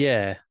like,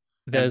 yeah.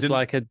 There's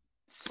like a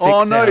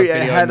 6-hour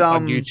video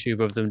on YouTube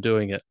of them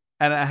doing it,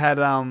 and it had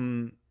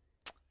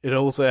it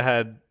also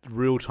had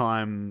real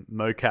time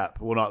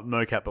mocap. Well, not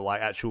mocap, but like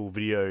actual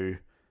video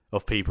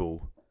of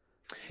people.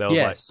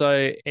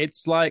 So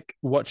it's like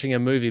watching a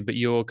movie, but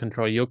you're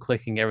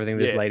clicking everything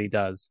this lady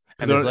does,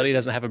 and this lady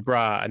doesn't have a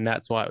bra, and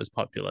that's why it was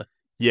popular.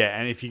 Yeah,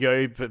 and if you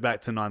go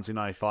back to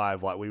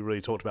 1995, like we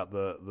really talked about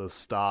the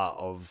start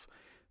of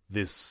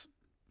this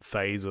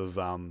phase of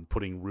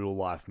putting real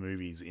life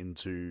movies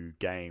into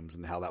games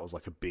and how that was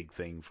like a big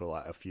thing for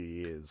like a few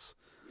years.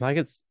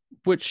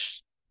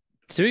 Which,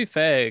 to be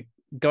fair,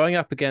 going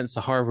up against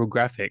the horrible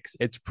graphics,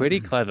 it's pretty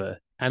clever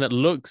and it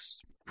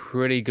looks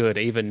pretty good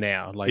even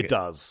now. Like it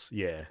does,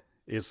 yeah.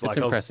 It's like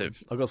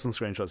impressive. I've got some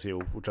screenshots here.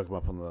 We'll chuck them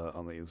up on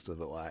the Insta,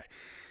 but like,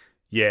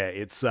 yeah,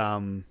 it's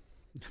man,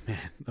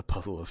 a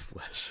puzzle of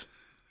flesh.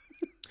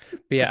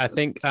 But yeah, I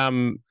think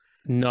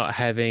not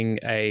having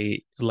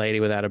a lady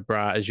without a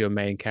bra as your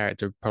main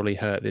character probably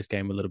hurt this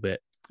game a little bit.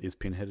 Is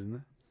Pinhead in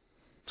there?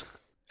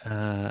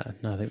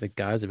 No, I think the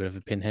guy's a bit of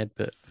a pinhead,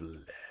 but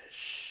flesh.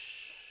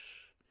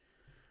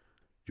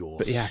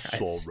 But yeah,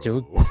 it's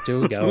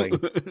still going.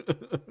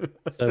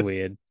 So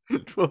weird.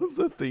 What was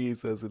the thing he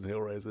says in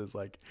Hellraiser? It's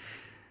like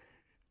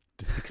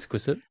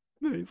exquisite.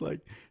 No, he's like,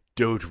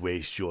 "Don't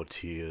waste your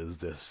tears;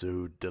 they're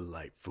so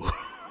delightful."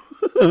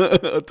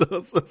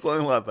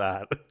 Something like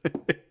that.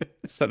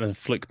 Something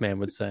Flickman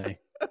would say.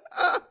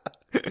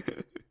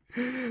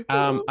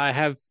 I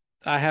have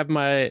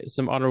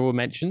some honorable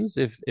mentions.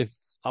 If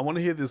I want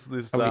to hear this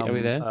are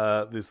we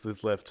there?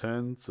 This left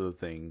turn sort of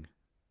thing,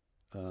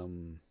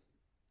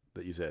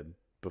 that you said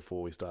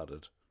before we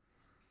started.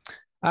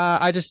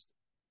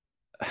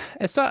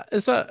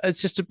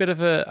 It's just a bit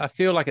of a. I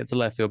feel like it's a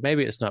left field.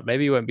 Maybe it's not.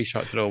 Maybe you won't be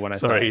shocked at all when I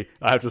say. Sorry,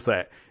 I have to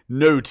say it.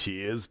 No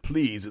tears,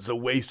 please. It's a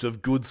waste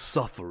of good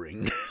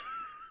suffering.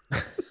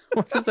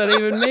 What does that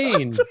even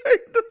mean?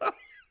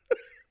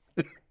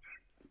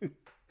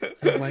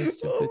 It's a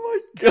waste of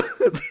God!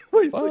 It's a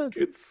waste of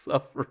good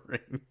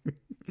suffering.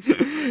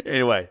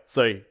 Anyway,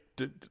 so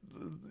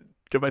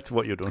go back to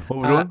what you're doing. What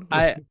we're doing?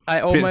 I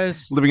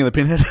almost living in the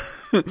pinhead.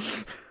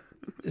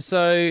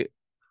 So.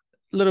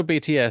 Little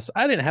BTS.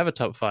 I didn't have a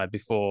top 5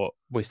 before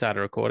we started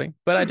recording,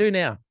 but I do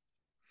now.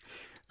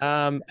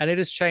 And it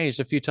has changed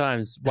a few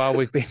times while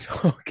we've been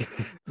talking.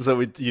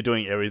 So you're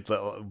doing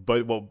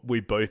both what we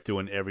both do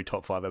in every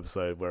top 5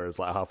 episode, whereas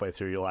like halfway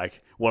through, you're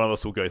like, one of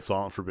us will go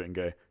silent for a bit and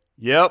go,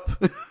 "Yep."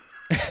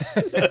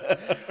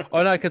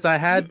 Oh no, because I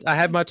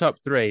had my top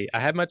 3. I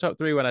had my top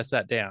 3 when I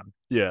sat down.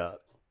 Yeah.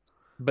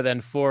 But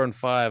then 4 and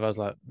 5, I was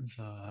like,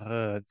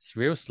 it's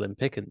real slim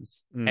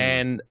pickings.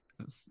 And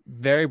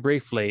very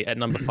briefly at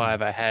number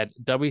 5, I had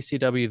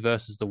WCW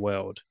versus the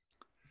World.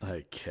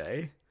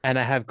 Okay. And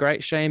I have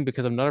great shame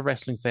because I'm not a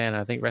wrestling fan.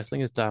 I think wrestling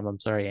is dumb. I'm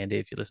sorry, Andy,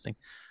 if you're listening.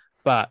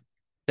 But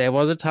there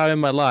was a time in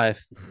my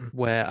life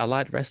where I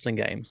liked wrestling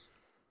games.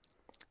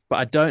 But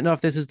I don't know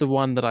if this is the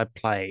one that I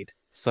played.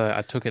 So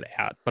I took it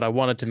out. But I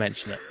wanted to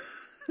mention it.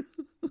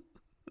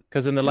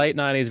 Because in the late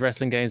 90s,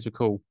 wrestling games were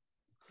cool.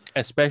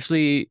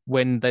 Especially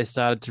when they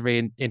started to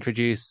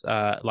reintroduce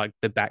like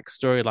the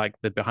backstory, like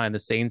the behind the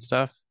scenes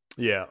stuff.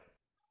 Yeah.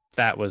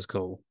 That was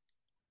cool.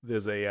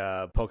 There's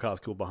a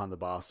podcast called Behind the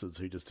Bastards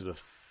who just did a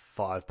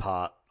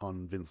 5-part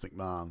on Vince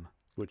McMahon,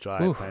 which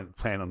I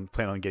plan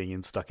on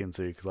getting stuck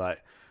into because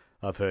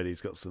I've heard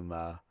he's got some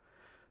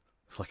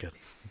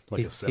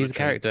he's a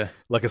character,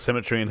 like a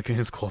cemetery in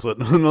his closet,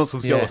 not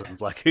some skeletons.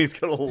 Yeah. Like he's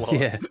got a lot.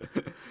 Yeah.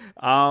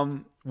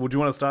 Well, do you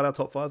want to start our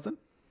top 5s then?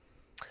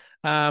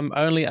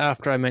 Only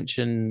after I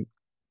mention.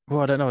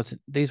 Well, I don't know.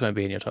 These won't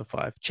be in your top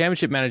 5.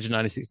 Championship Manager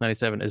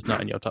 96-97 is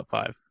not in your top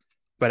 5,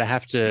 but I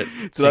have to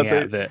sing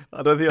out that.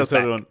 I don't think I told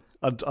everyone.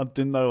 I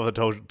didn't know if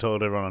I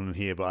told everyone in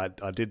here, but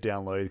I did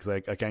download because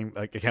I came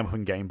up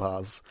in Game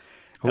Pass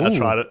and I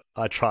tried it.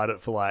 I tried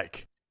it for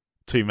like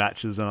 2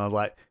 matches and I was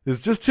like,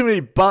 "There's just too many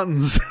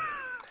buttons."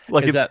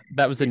 Like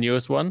that was the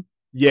newest one?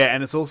 Yeah,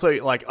 and it's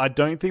also like I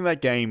don't think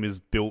that game is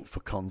built for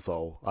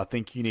console. I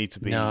think you need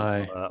to be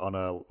on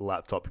a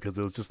laptop because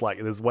it was just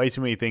like there's way too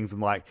many things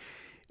and like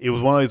it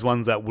was one of those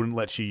ones that wouldn't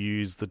let you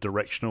use the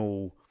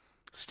directional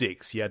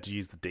sticks. You had to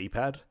use the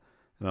D-pad,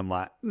 and I'm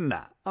like,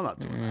 nah, I'm not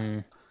doing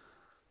that.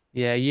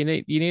 Yeah, you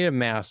need a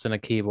mouse and a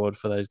keyboard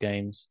for those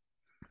games.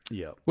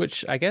 Yeah,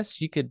 which I guess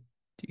you can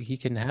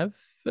have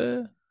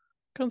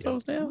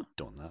consoles now. I'm not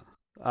doing that.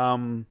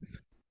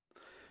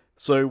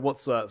 So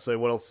what's so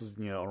what else is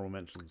in your honorable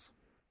mentions?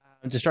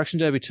 Destruction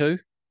Derby 2.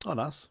 Oh,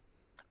 nice.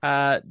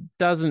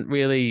 Doesn't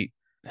really.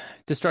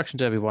 Destruction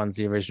Derby 1's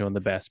the original and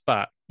the best,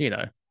 but you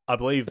know, I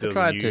believe there was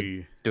a new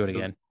to do it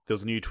again. There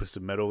was a new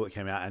Twisted Metal that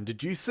came out, and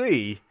did you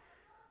see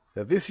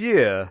that this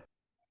year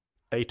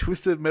a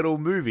Twisted Metal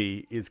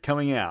movie is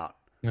coming out?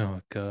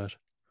 Oh God!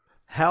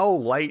 How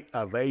late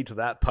are they to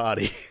that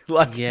party?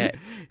 Like, yeah,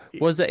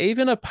 was there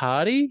even a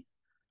party?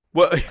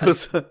 Well, it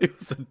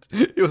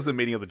was a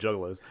meeting of the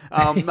Juggalos.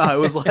 No, it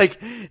was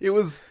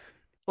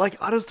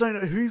like I just don't know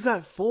who's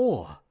that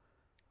for.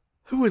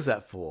 Who is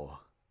that for?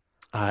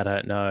 I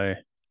don't know.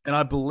 And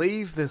I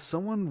believe there's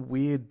someone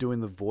weird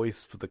doing the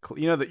voice for the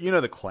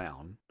the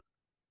clown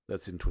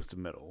that's in Twisted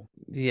Metal.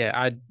 Yeah,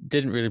 I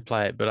didn't really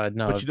play it, but I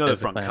know. But you know the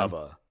front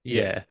cover.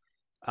 Yeah.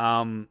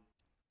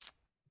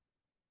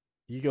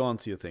 You go on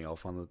to your thing. I'll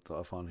find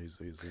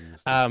who's in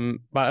this.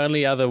 My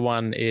only other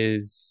one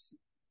is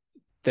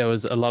there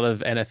was a lot of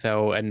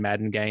NFL and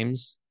Madden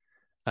games.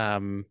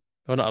 Well,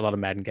 not a lot of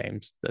Madden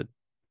games, but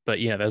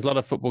there's a lot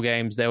of football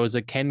games. There was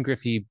a Ken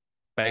Griffey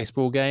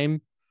baseball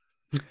game.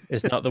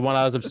 It's not the one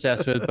I was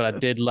obsessed with, but I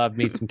did love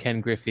me some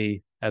Ken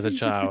Griffey as a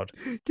child.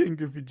 Ken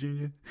Griffey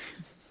Jr.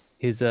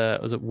 His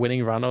was it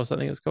Winning Run or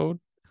something it's called?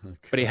 Okay.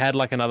 But he had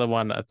like another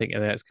one I think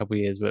in the next couple of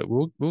years, but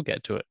we'll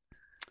get to it.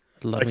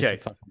 Love me some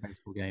fucking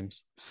baseball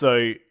games.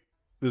 So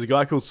there's a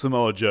guy called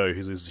Samoa Joe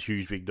who's this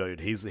huge big dude.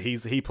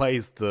 He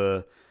plays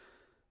the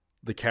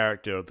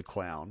character of the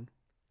clown,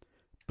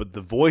 but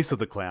the voice of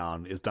the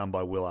clown is done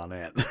by Will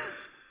Arnett.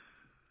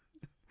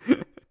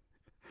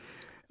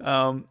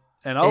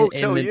 And I'll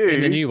tell you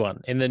in the new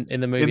one in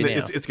the movie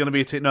now. It's going to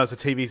be it's a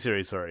TV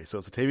series. Sorry, so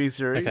it's a TV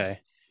series. Okay,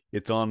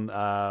 it's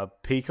on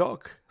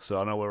Peacock,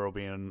 so I know where it'll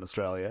be in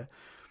Australia.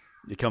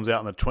 It comes out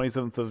on the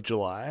 27th of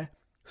July.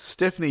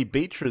 Stephanie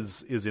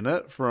Beatriz is in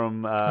it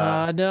from.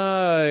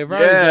 No,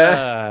 Rosa.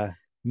 Yeah.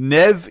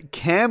 Nev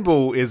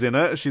Campbell is in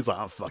it. She's like,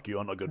 "Oh, fuck you!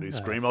 I'm not going to do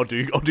Scream. I'll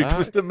do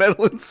Twisted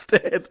Metal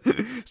instead."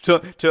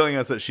 Telling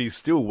us that she's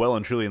still well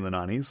and truly in the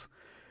 90s.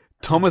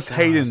 Thomas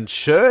Hayden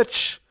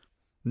Church,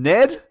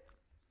 Ned.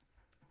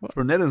 What?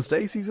 From Ned and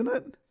Stacey's in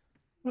it.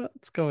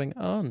 What's going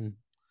on?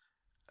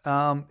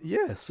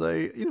 Yeah. So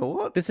you know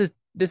what? This is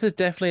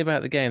definitely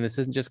about the game. This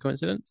isn't just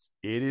coincidence.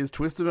 It is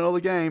Twisted Metal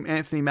the game.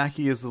 Anthony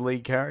Mackie is the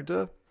lead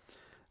character.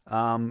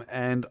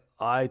 And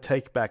I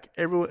take back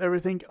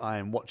everything. I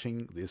am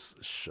watching this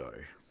show.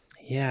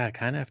 Yeah, I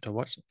kind of have to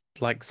watch.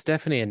 Like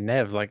Stephanie and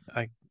Nev. Like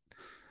I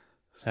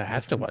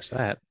have to watch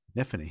that.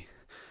 Neffany.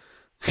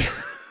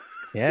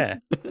 Yeah.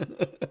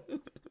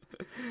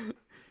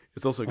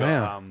 It's also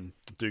got a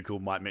dude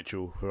called Mike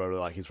Mitchell, who I really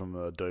like. He's from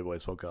the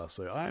Doughboys podcast.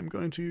 So I am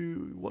going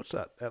to watch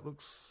that. That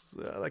looks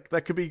like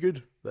that could be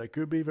good. That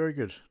could be very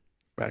good.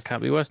 That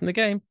can't be worse than the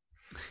game.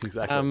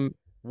 Exactly.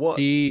 What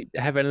do you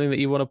have anything that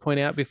you want to point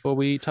out before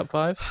we top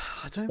 5?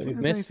 I don't think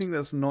there's anything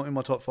that's not in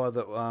my top 5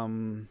 that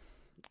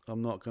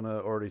I'm not gonna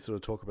already sort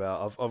of talk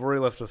about. I've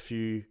already left a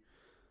few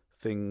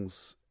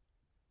things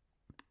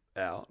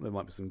out. There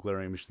might be some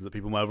glaring omissions that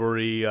people might have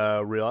already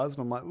realized,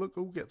 and I'm like, look,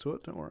 we'll get to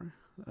it. Don't worry.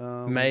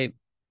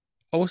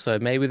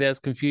 Maybe there's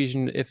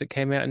confusion if it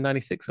came out in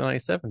 96 or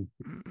 97.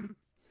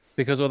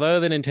 Because although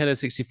the Nintendo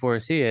 64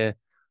 is here,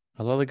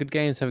 a lot of the good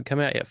games haven't come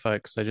out yet,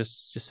 folks. So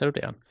just settle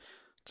down.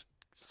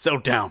 Settle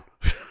down.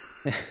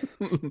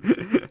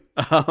 We'll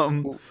I'm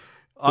come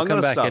going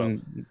to back start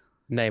and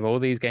name all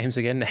these games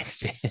again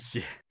next year.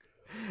 Yeah.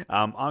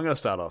 I'm going to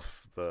start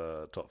off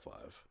the top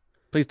 5.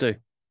 Please do.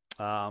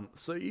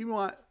 So you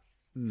might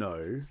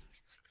know,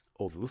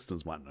 or the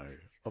listeners might know,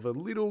 of a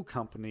little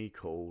company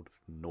called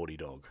Naughty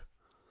Dog,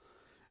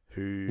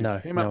 who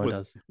came up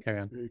with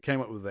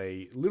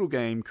a little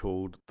game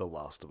called The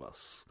Last of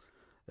Us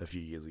a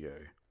few years ago.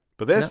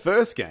 But their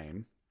first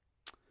ever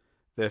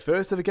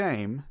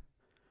game,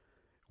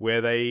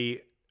 where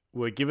they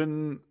were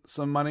given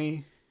some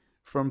money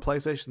from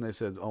PlayStation, they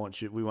said,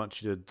 we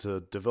want you to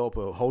develop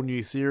a whole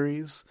new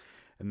series.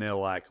 And they're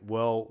like,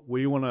 well,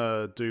 we want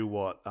to do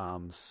what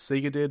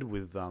Sega did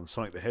with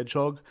Sonic the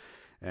Hedgehog,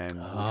 and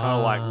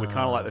we're kind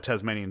of like the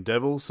Tasmanian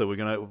Devil. So we're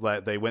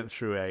gonna they went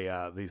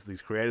through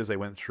these creators. They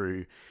went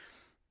through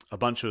a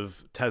bunch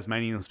of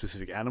Tasmanian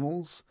specific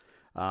animals.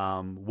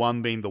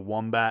 One being the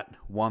wombat,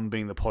 one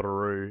being the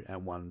potteroo,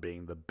 and one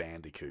being the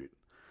bandicoot.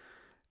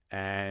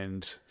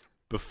 And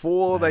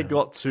before they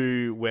got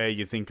to where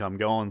you think I'm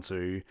going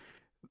to,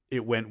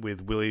 it went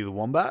with Willy the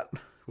Wombat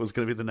was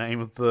going to be the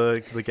name of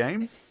the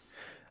game.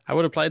 I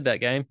would have played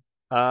that game.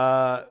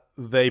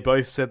 They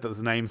both said that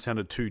the name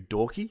sounded too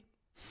dorky.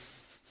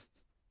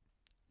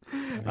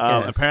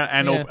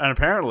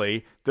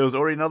 Apparently, there was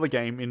already another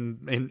game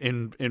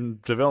in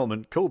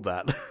development called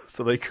that,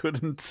 so they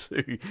couldn't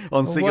sue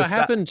on Sega. What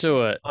happened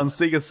to it? On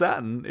Sega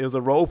Saturn, it was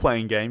a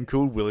role-playing game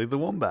called Willy the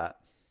Wombat.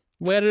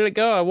 Where did it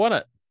go? I want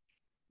it.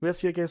 We have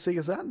to go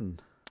Sega Saturn.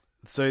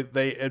 So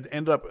they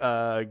ended up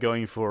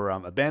going for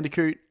a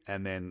Bandicoot,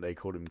 and then they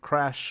called him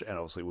Crash, and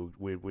obviously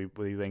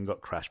we then got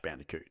Crash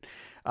Bandicoot.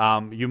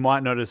 You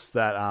might notice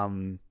that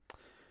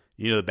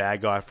the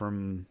bad guy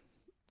from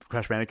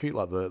Crash Bandicoot,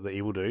 like the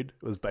evil dude,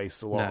 was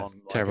based a lot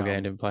on terrible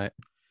game. Didn't play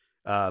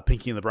it.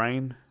 Pinky and the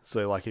Brain.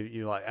 So I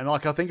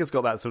think it's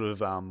got that sort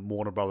of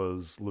Warner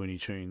Brothers Looney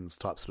Tunes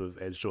type sort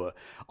of edge to it.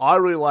 I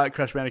really like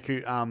Crash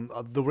Bandicoot.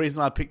 The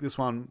reason I picked this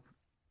one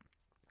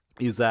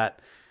is that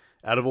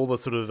out of all the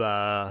sort of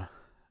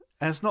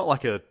and it's not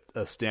like a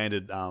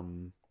standard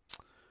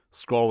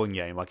scrolling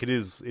game, like it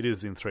is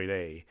in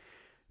 3D,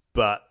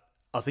 but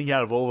I think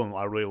out of all of them,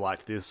 I really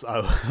liked this.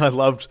 I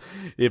loved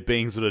it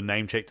being sort of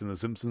name checked in The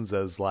Simpsons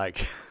as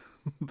like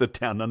the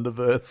Down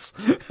Underverse.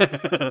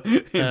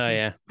 Oh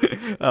yeah,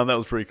 that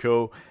was pretty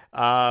cool.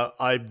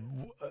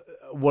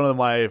 One of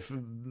my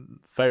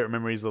favorite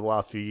memories of the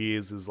last few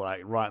years is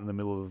like right in the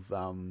middle of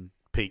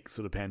peak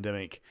sort of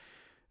pandemic.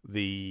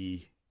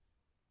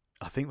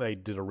 I think they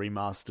did a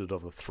remastered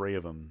of the 3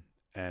 of them,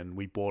 and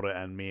we bought it,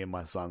 and me and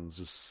my sons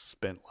just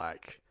spent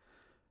like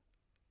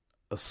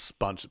a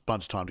bunch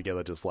of time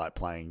together just like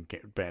playing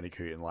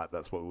Bandicoot, and like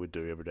that's what we would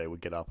do every day.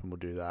 We'd get up and we'd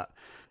do that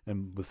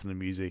and listen to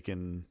music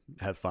and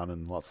have fun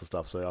and lots of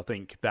stuff. So I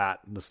think that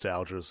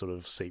nostalgia sort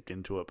of seeped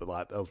into it, but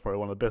like that was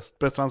probably one of the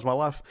best times of my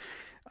life.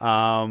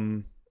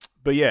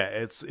 But yeah,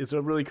 it's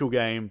a really cool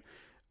game.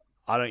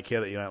 I don't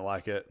care that you don't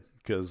like it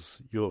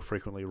because you're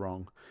frequently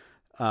wrong.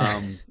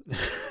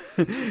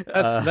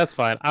 That's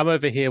fine. I'm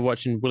over here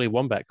watching Willy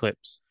Wombat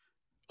clips.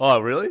 Oh,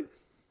 really?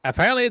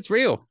 Apparently, it's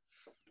real.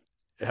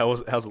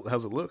 How's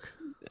it look?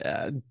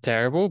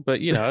 Terrible,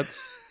 but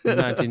it's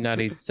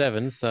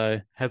 1997. So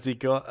has he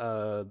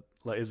got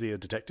is he a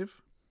detective?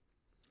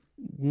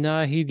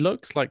 No, he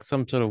looks like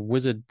some sort of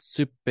wizard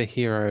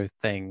superhero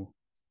thing.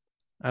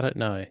 I don't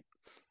know.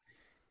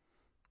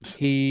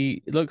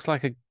 He looks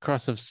like a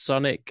cross of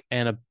Sonic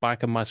and a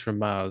Biker Mice from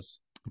Mars.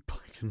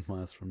 Biker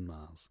Mice from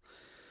Mars.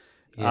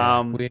 Yeah,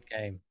 weird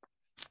game.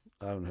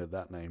 I haven't heard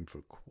that name for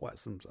quite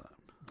some time.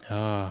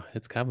 Oh,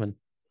 it's coming.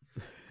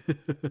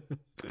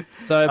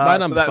 So my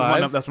number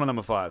 5. That's my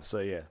number 5. So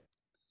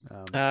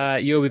yeah.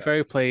 You'll be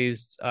very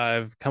pleased.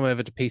 I've come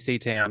over to PC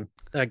Town.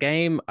 A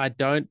game I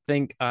don't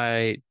think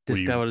I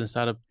discovered and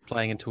started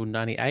playing until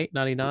 98,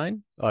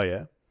 99. Oh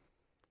yeah.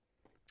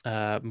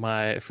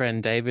 My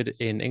friend David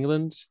in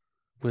England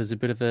was a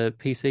bit of a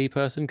PC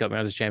person. Got me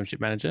out as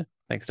championship manager.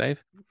 Thanks,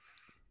 Dave.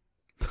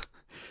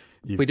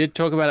 We did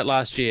talk about it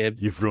last year.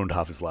 You've ruined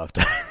half his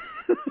lifetime.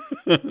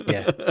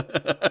 Yeah.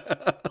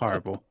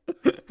 Horrible.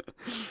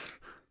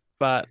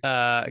 But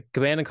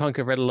Command &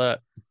 Conquer Red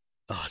Alert.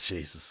 Oh,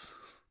 Jesus.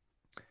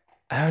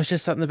 There was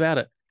just something about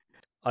it.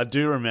 I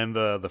do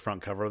remember the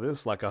front cover of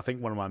this. Like, I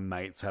think one of my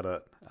mates had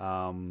it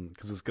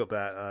because it's got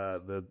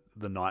that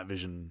the night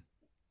vision.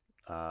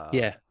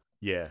 Yeah.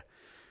 Yeah.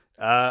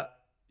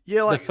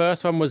 Yeah, like... The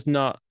first one was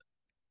not...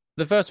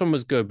 The first one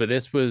was good, but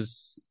this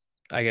was...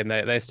 Again,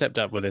 they stepped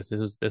up with this.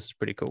 This is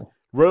pretty cool.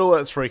 Red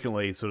Alert's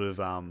frequently sort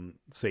of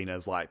seen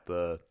as like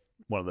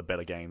one of the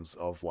better games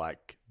of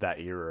like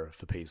that era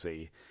for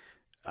PC.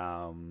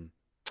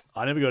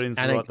 I never got into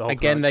And the whole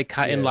again, kind they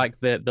cut in like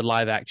the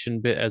live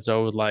action bit as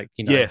well, with like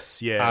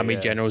yes, yeah, army yeah.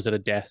 generals at a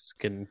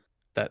desk and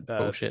that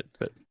bullshit.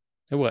 But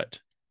it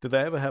worked. Did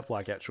they ever have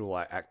like actual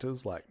like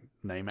actors, like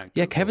name actors?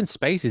 Yeah, Kevin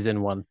Spacey's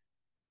in one.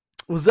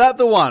 Was that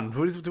the one?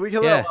 Did we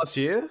cover that last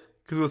year?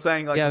 Because we were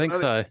saying like I think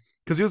so.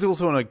 Because he was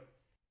also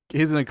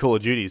he's in a Call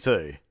of Duty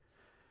too.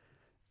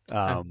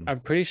 I'm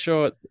pretty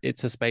sure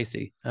it's a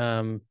Spacey.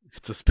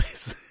 It's a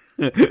space.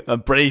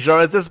 I'm pretty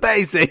sure it's a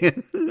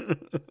Spacey.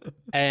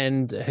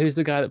 And who's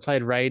the guy that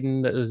played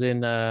Raiden that was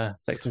in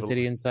Sex and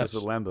City and such?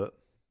 Christopher Lambert.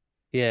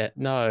 Yeah,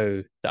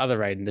 no, the other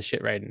Raiden, the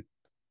shit Raiden.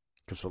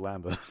 Christopher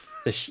Lambert.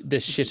 The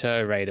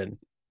shitter Raiden.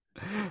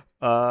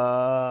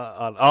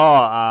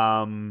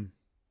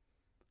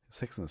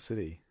 Sex and the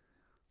City.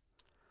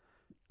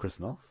 Chris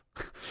Noth.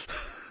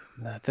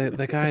 No,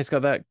 the guy's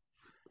got that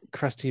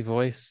crusty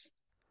voice,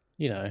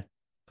 Anyway,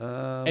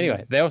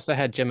 they also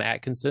had Gemma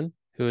Atkinson,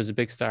 who was a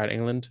big star in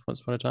England once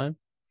upon a time.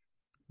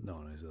 No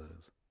one knows who that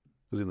is.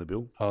 Was he in the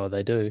bill? Oh,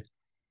 they do.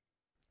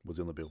 Was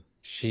he on the bill?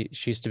 She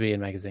used to be in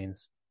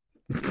magazines.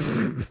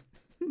 On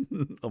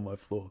my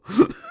floor.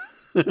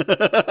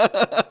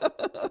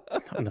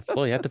 On the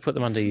floor, you had to put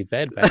them under your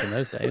bed back in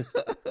those days.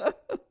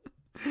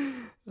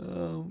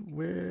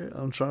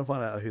 I'm trying to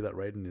find out who that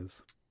Raiden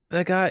is.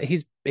 The guy,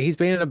 he's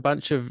been in a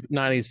bunch of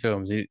 90s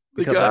films. The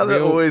guy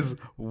that always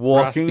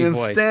walking and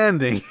voice.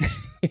 standing.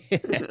 Yeah,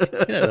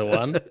 the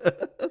one.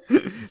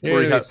 You're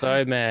going to be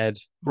so mad.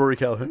 Rory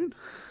Calhoun?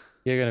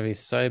 You're going to be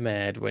so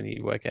mad when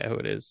you work out who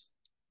it is.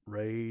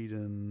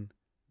 Raiden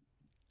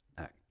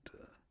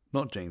actor.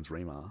 Not James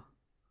Remar.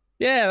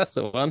 Yeah, that's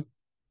the one.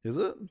 Is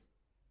it?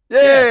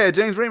 Yeah,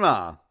 James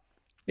Remar.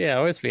 Yeah, I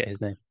always forget his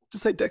name.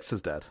 Just say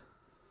Dexter's dad.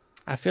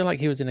 I feel like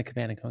he was in a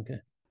Command and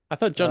Conquer. I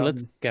thought John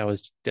Lithgow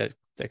was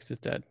Dexter's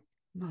dad.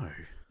 No.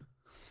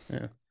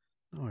 Yeah.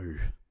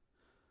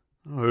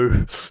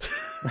 No.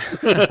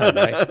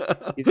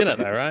 He's in it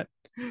though, right?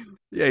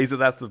 Yeah,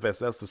 that's the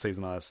best. That's the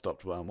season I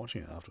stopped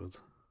watching it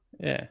afterwards.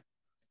 Yeah.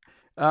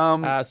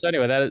 So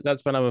anyway,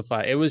 that's my number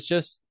 5. It was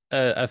just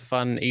a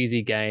fun,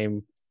 easy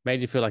game.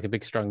 Made you feel like a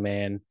big, strong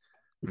man.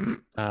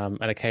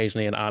 And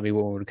occasionally an army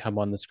woman would come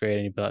on the screen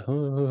and you'd be like,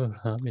 "Oh,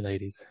 army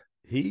ladies."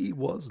 He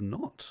was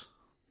not.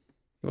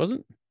 He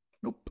wasn't?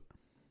 Nope.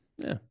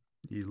 Yeah.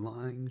 You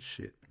lying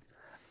shit.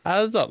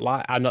 I'm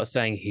not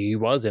saying he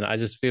wasn't. I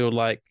just feel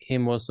like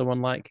him or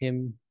someone like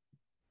him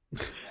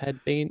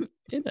had been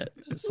in it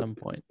at some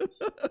point.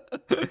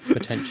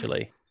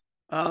 Potentially.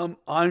 I'm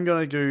going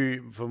to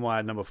do for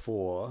my number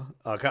 4.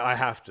 Okay, I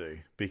have to,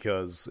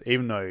 because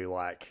even though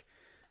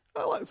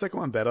I like the second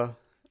one better,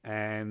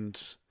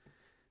 and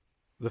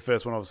the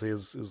first one obviously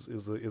is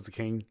the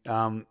king.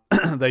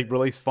 They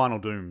released Final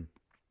Doom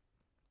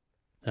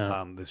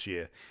this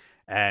year,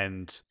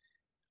 and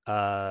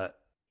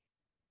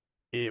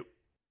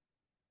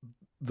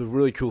the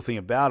really cool thing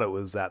about it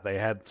was that they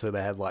had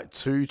like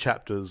 2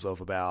 chapters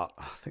of about,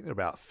 I think they're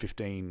about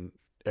 15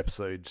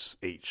 episodes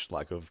each,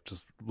 like of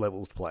just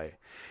levels to play.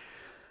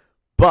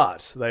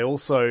 But they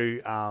also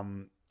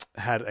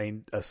had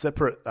a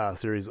separate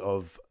series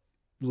of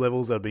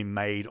levels that had been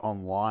made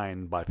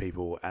online by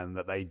people and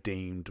that they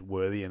deemed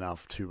worthy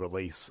enough to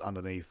release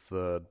underneath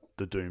the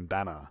Doom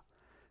banner.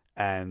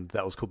 And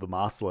that was called the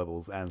Master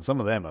Levels, and some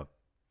of them are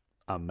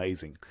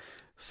amazing.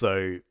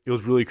 So it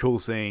was really cool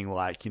seeing,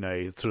 like,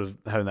 sort of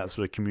having that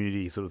sort of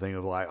community sort of thing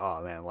of like,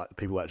 oh man, like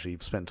people actually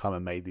spent time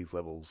and made these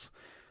levels.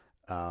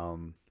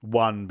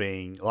 One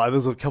being like,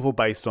 there's a couple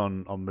based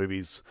on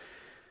movies.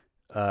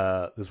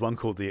 There's one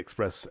called The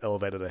Express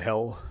Elevator to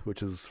Hell,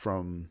 which is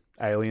from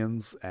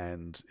Aliens,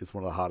 and it's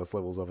one of the hardest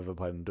levels I've ever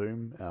played in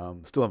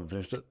Doom. Still haven't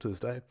finished it to this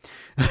day.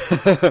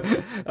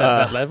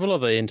 that level or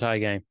the entire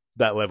game?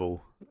 That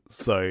level.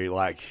 So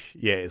like,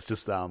 yeah, it's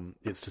just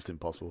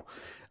impossible.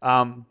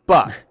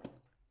 But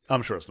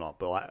I'm sure it's not.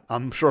 But like,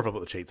 I'm sure if I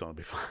put the cheats on, it'll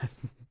be fine.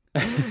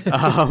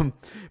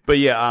 But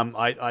yeah,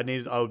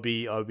 I would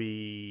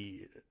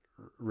be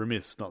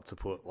remiss not to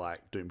put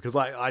like Doom, because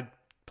I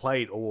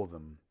played all of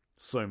them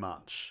so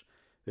much.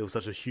 It was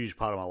such a huge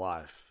part of my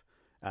life,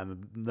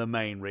 and the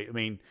main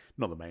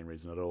not the main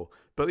reason at all,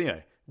 but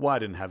why I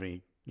didn't have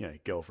any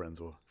girlfriends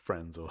or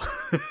friends or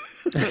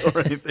or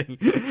anything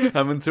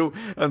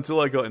until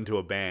I got into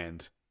a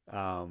band,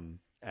 and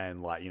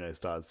like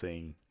started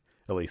seeing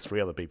at least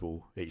 3 other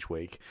people each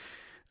week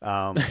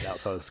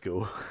outside of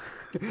school.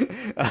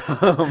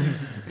 And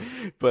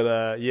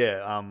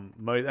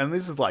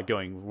this is like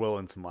going well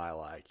into my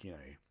like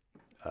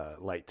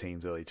late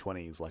teens, early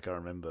 20s. Like I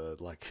remember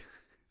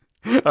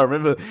I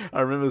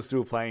remember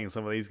still playing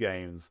some of these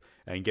games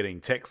and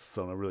getting texts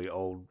on a really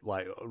old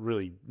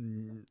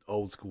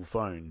old school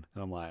phone,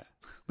 and I'm like,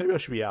 maybe I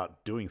should be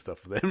out doing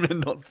stuff with them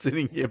and not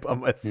sitting here by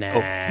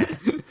myself.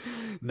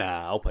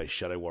 Nah, I'll play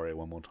Shadow Warrior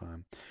one more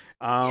time.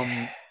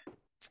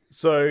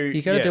 So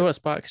you gotta do what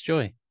sparks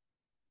joy.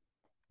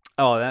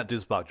 Oh, that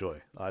did spark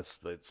joy.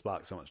 It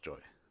sparked so much joy.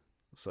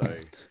 So,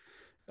 it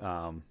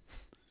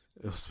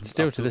was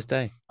still to this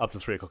day, up to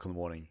 3 o'clock in the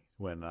morning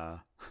when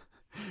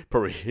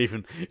Probably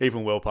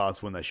even well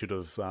past when they should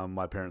have.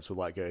 My parents were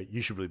like,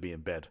 "You should really be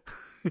in bed.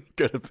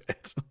 Go to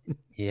bed."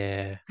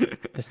 Yeah,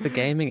 it's the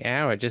gaming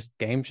hour. Just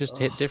games just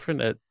hit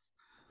different at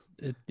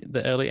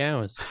the early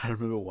hours. I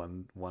remember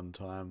one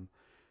time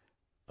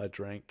I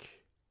drank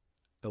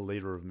a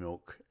liter of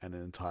milk and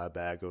an entire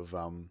bag of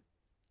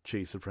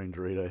cheese Supreme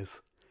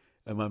Doritos,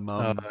 and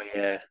Oh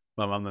yeah.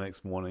 my mum the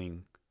next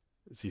morning,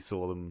 she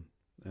saw them,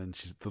 and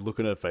the look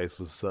on her face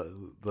was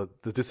the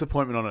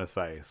disappointment on her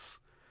face.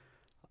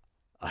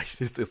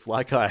 It's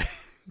like I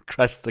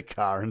crashed the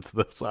car into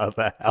the side of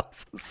the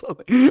house or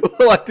something.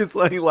 Or I did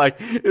something like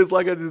it's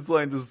like I did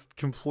something just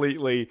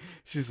completely.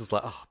 She's just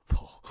like, oh,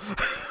 Paul.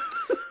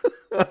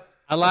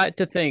 I like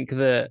to think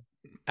that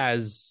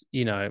as,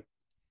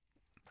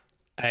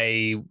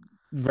 a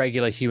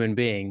regular human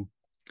being,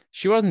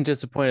 she wasn't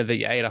disappointed that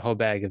you ate a whole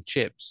bag of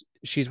chips.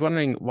 She's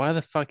wondering why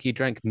the fuck you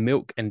drank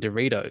milk and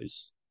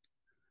Doritos.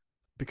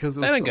 Because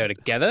They don't go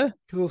together.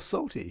 Because it was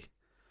salty.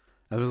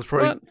 And there was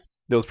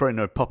probably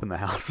no pop in the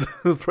house. There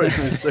was probably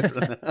no soda in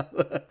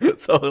the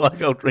house. So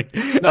like I'll drink.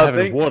 Not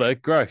having water,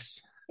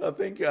 gross. I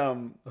think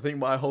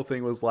my whole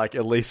thing was like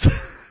at least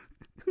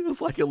it was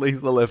like at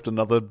least I left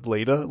another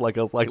liter. Like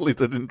I was like at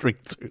least I didn't drink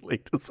 2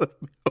 liters of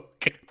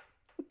milk.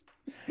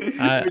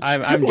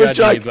 I'm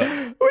judging you,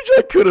 but which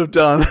I could have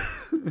done.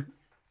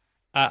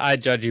 I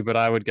judge you, but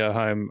I would go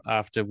home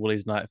after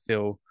Woolies Night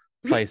Phil,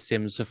 play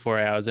Sims for 4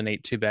 hours, and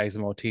eat 2 bags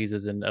of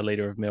Maltesers and a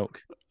liter of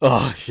milk.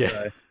 Oh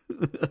yeah.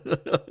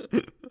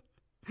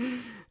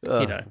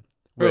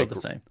 We're all the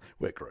same.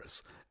 We're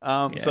gross.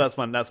 So that's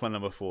my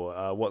number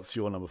 4. What's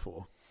your number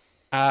 4?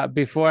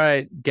 Before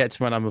I get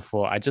to my number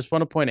 4, I just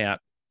want to point out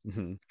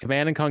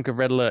Command and Conquer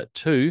Red Alert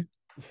 2,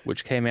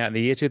 which came out in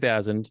the year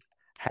 2000,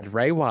 had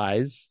Ray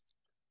Wise.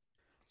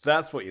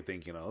 That's what you're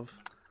thinking of.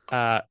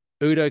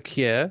 Udo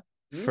Kier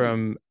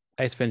from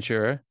Ace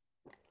Ventura,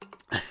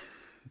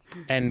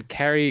 and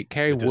Carrie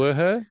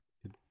Werher.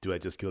 Do I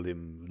just call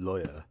him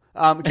lawyer?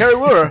 Carrie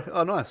Werher.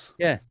 Oh, nice.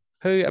 Yeah,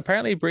 who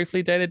apparently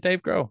briefly dated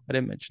Dave Grohl. I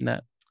didn't mention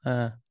that,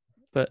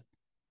 but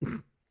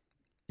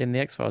in the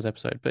X-Files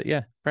episode. But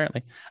yeah,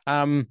 apparently.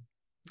 Command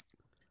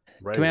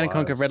and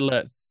Conquer Red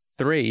Alert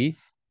 3,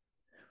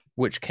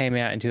 which came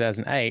out in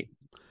 2008.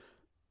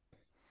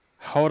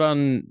 Hold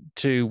on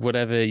to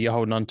whatever you're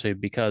holding on to,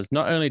 because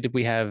not only did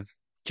we have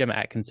Gemma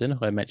Atkinson,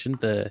 who I mentioned,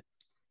 the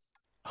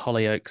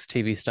Hollyoaks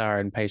TV star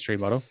and pastry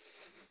model,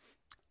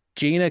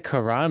 Gina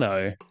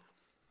Carano.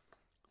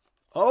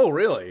 Oh,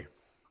 really?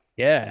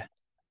 Yeah.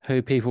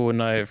 Who people will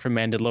know from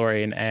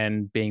Mandalorian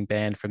and being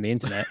banned from the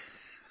internet.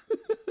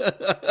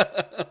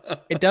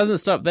 It doesn't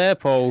stop there,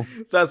 Paul.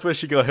 That's where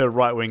she got her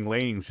right-wing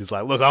leanings. She's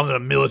like, look, I'm in a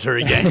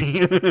military gang.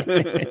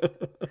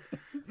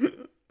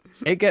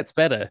 It gets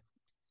better.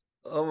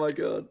 Oh, my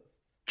God.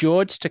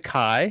 George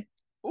Takei.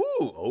 Ooh,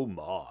 oh,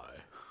 my.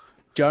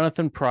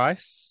 Jonathan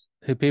Pryce,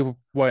 who people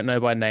won't know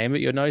by name,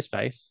 but you'll know his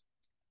face.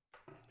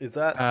 Is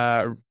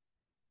that...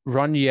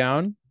 Ron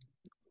Young.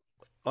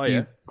 Oh,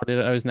 yeah. I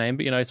didn't know his name,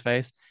 but you know his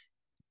face.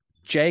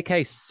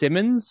 J.K.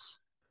 Simmons.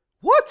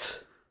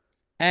 What?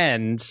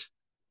 And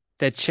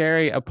the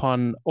cherry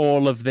upon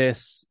all of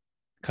this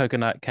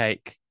coconut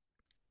cake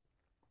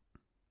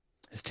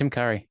is Tim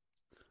Curry.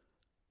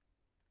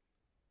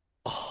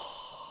 Oh.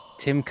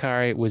 Tim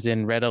Curry was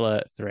in Red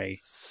Alert 3.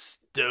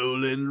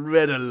 Stolen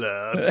Red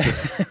Alert.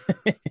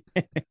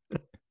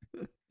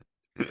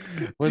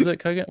 Was it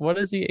coconut? What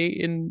does he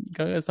eat in?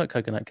 It's not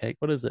coconut cake.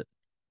 What is it?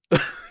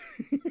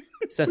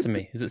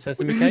 Sesame. Is it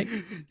sesame cake?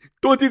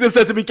 Don't eat the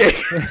sesame cake.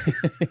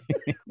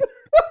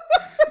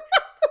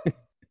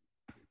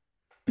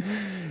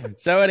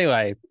 So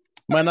anyway,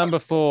 my number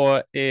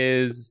 4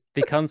 is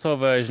the console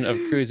version of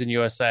Cruis'n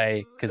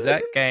USA, because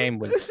that game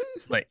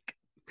was slick.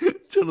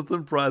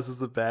 Jonathan Pryce is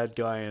the bad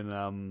guy in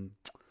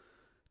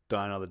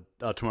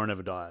Tomorrow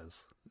Never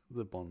Dies,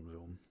 the Bond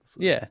film. So.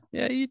 Yeah,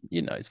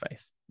 you know his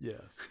face. Yeah.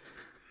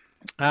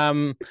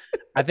 I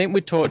think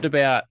we talked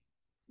about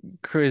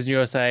Cruis'n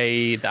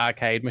USA, the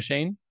arcade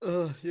machine,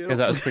 because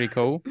that was pretty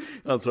cool.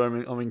 Oh,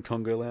 sorry, I'm in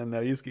Congo land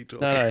now. You just keep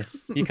talking. No,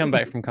 you come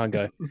back from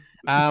Congo.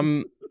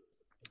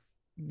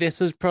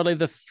 This was probably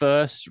the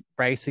first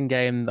racing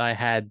game that I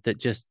had that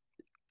just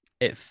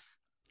it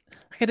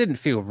didn't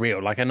feel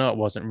real. Like, I know it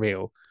wasn't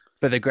real,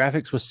 but the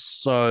graphics were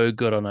so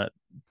good on it.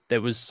 It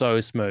was so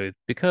smooth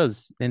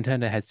because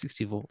Nintendo had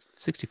 64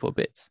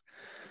 bits,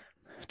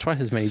 twice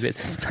as many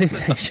bits as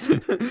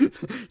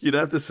PlayStation. You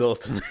don't have to sell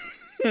it to me.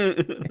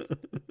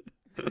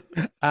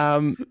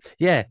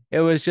 Yeah,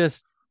 it was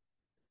just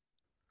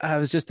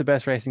the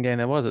best racing game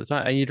there was at the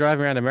time. And you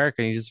drive around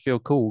America and you just feel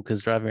cool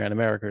because driving around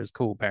America is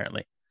cool,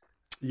 apparently.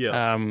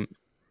 Yeah.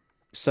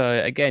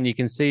 So again, you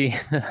can see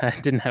I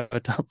didn't have a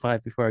top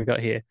 5 before I got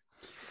here,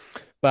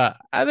 but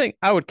I think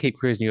I would keep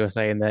Cruis'n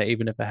USA in there,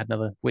 even if I had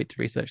another week to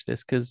research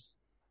this, because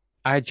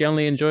I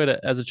generally enjoyed it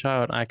as a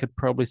child. I could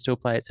probably still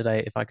play it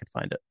today if I could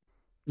find it.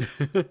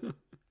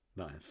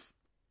 Nice.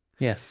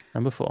 Yes,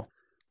 number 4.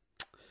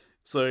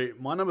 So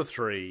my number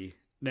 3.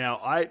 Now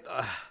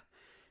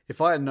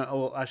if I had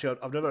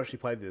I've never actually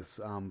played this,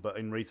 but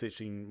in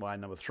researching my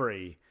number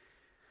 3,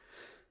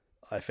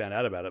 I found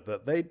out about it,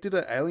 but they did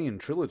an Alien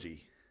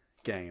trilogy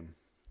game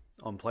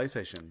on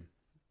PlayStation.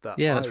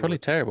 Yeah, that's probably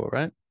terrible,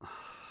 right?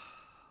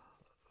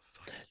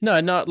 No,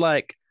 not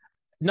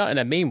in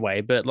a mean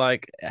way, but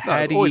like, No, how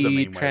it's do always a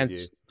you meme way with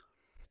you.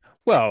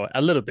 Well,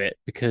 a little bit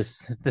because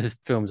the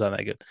films aren't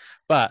that good.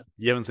 But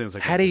You haven't seen the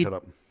second how one, do so you shut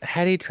up.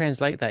 how do you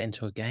translate that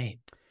into a game?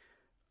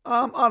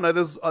 I don't know.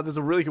 There's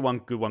a really good one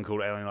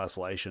called Alien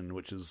Isolation,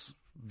 which is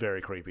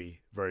very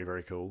creepy, very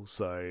very cool.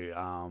 So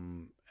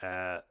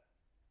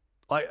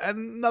like,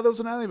 and no, there was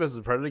an Alien versus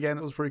Predator game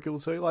that was pretty cool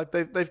too. Like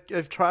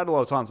they've tried a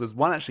lot of times. There's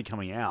one actually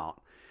coming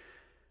out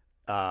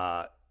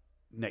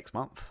next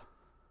month,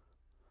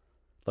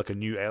 like a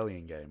new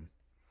Alien game.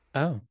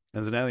 Oh,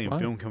 There's an Alien wow.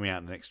 film coming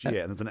out next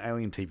year, and there's an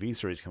Alien TV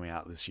series coming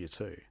out this year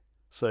too.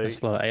 So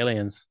That's a lot of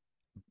aliens.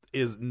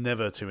 is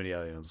never too many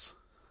aliens.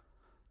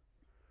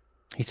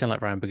 You sound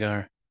like Ryan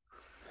Bergara.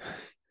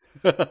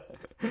 But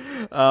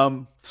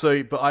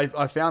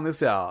I found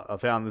this out. I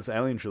found this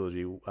Alien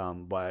trilogy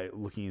by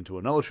looking into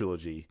another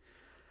trilogy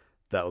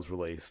that was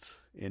released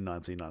in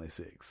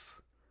 1996,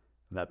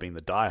 and that being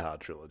the Die Hard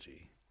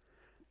trilogy.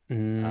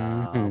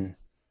 Mhm.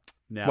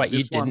 Now, Wait, you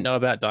this one- didn't know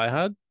about Die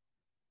Hard?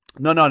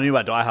 No, I knew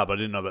about Die Hard, but I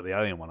didn't know about the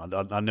Alien one.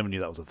 I never knew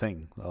that was a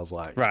thing. I was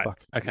like, Right. fuck.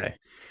 Okay.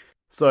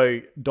 So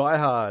Die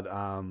Hard.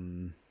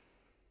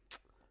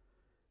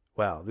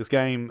 Wow, this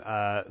game.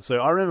 So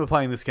I remember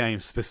playing this game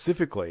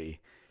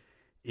specifically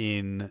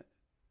in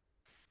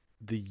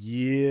the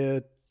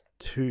year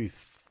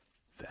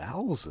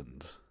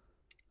 2000.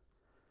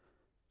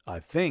 I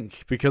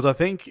think because I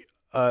think Did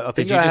you I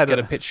just had get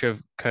a picture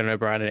of Conan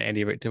O'Brien and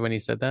Andy Richter when he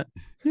said that?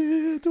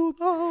 year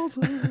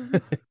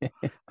 2000.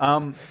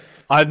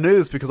 I knew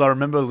this because I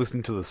remember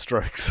listening to the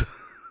Strokes.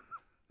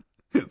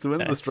 So when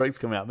did the Nice. Strokes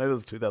come out? Maybe it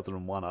was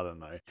 2001. I don't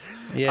know.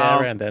 Yeah,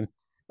 around then.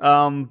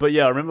 But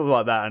yeah, I remember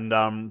like that,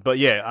 and but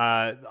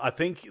yeah, I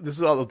think I was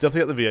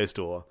definitely at the video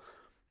store,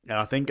 and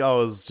I think I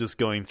was just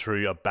going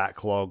through a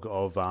backlog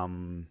of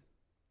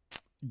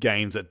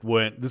games that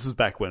weren't. This is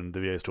back when the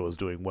video store was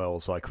doing well,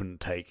 so I couldn't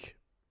take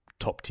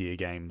top tier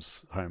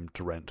games home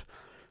to rent,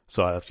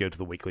 so I had to go to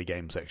the weekly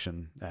game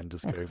section and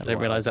just go. I didn't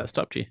realize that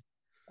stopped you.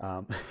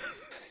 Um,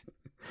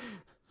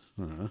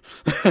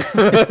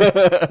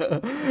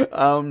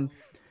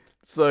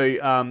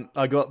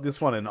 I got this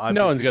one, and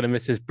No one's going to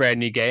miss this brand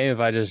new game if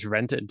I just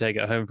rent it and take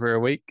it home for a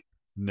week.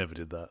 never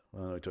did that. I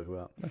don't know what you talk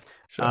about.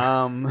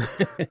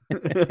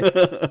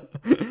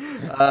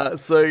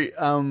 Sure.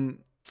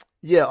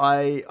 Yeah,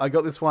 I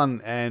got this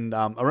one, and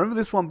I remember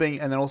this one being,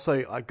 and then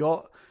also I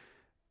got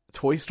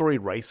Toy Story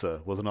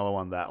Racer was another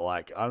one that,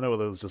 like, I don't know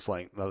whether it was just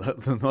like there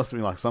must have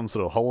been like some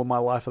sort of hole in my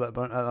life at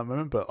that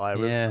moment, but I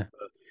remember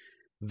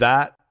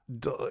that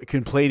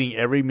completing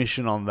every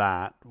mission on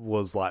that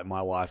was like my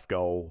life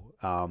goal.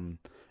 And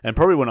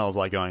probably when I was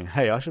like going,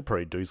 hey, I should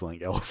probably do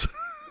something else.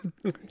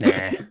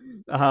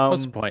 Nah.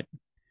 What's the point?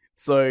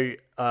 So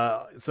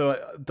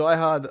Die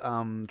Hard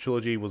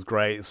trilogy was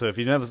great. So if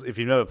you've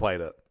never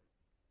played it,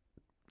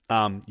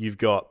 you've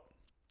got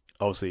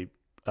obviously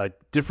a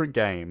different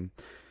game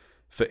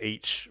for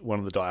each one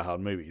of the Die Hard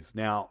movies.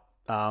 Now,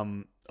 I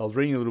was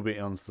reading a little bit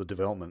onto the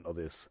development of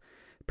this.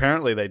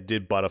 Apparently, they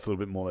did bite off a little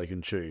bit more than they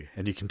can chew,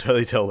 and you can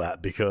totally tell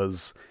that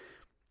because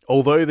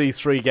although these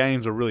three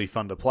games are really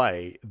fun to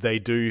play, they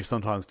do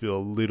sometimes feel a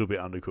little bit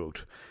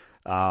undercooked.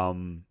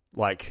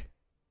 Like,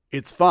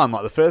 it's fun.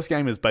 Like, the first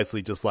game is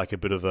basically just like a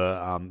bit of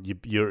a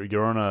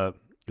you're on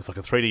it's like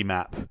a 3D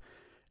map,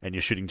 and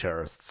you're shooting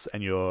terrorists,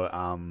 and you're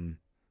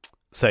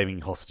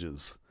saving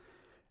hostages,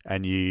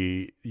 and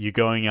you're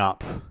going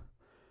up.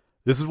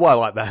 This is why I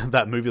like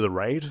that movie, The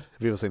Raid.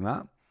 Have you ever seen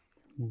that?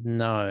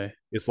 No.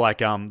 It's like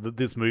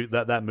this movie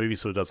that movie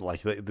sort of does it.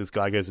 Like this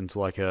guy goes into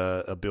like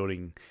a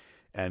building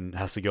and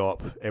has to go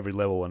up every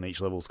level, and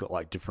each level's got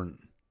like different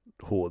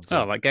hordes.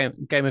 Oh, like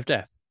Game of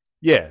Death.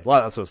 Yeah,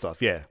 like that sort of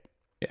stuff. Yeah.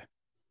 Yeah.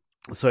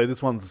 So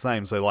this one's the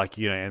same. So like,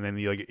 you know, and then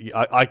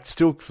I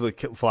still for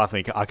life of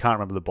me, I can't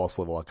remember the boss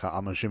level.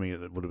 I'm assuming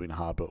it would have been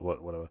hard, but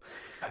whatever.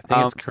 I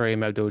think it's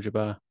Kareem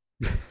Abdul-Jabbar.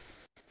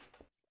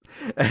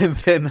 And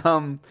then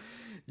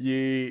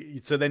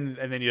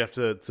then you have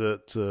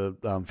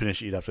to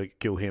finish it. You'd have to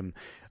kill him.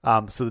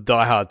 So the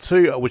Die Hard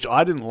 2, which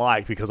I didn't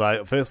like because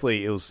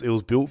firstly it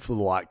was built for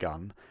the light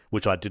gun,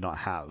 which I did not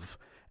have,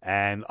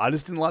 and I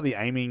just didn't like the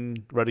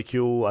aiming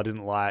reticule. I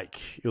didn't like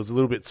it was a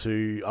little bit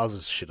too. I was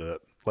just shit at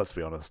it. Let's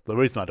be honest. The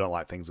reason I don't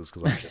like things is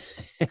because I'm shit.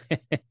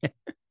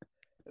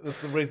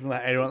 That's the reason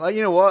that everyone like.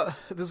 You know what?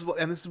 This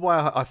is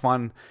why I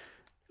find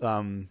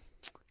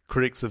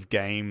critics of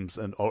games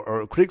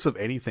or critics of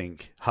anything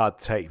hard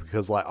to take,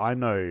 because like I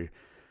know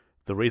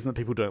the reason that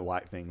people don't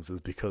like things is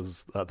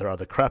because they're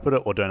either crap at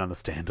it or don't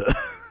understand it.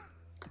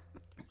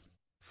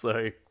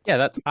 So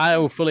yeah, I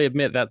will fully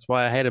admit that's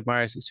why I hated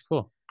Mario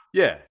 64.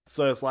 yeah,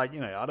 so it's like, you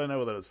know, I don't know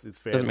whether it's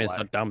fair. Doesn't mean it's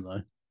not dumb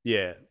though.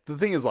 Yeah, the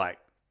thing is like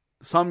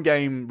some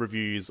game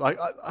reviews, I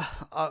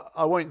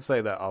won't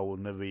say that I will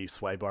never be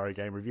swayed by a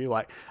game review.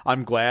 Like,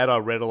 I'm glad I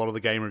read a lot of the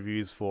game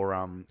reviews for,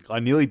 I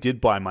nearly did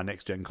buy my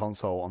next-gen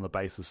console on the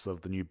basis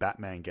of the new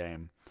Batman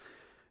game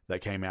that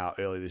came out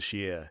early this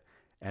year.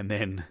 And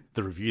then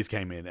the reviews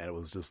came in, and it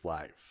was just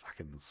like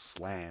fucking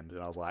slammed.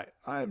 And I was like,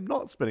 I'm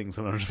not spending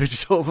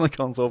 $750 on a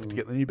console to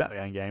get the new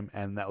Batman game,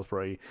 and that was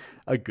probably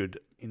a good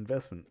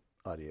investment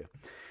idea.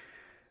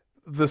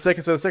 The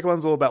second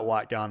one's all about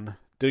light gun.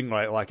 Didn't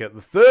like it.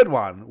 The third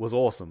one was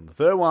awesome. The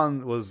third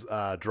one was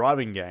a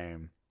driving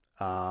game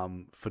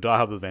for Die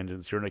Hard with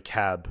Vengeance. You're in a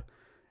cab,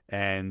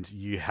 and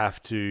you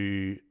have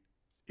to.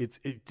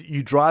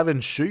 You drive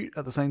and shoot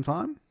at the same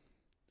time,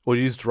 or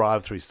you just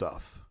drive through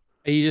stuff.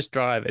 You just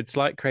drive. It's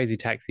like Crazy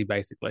Taxi,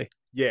 basically.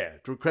 Yeah,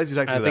 Crazy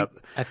Taxi.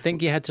 I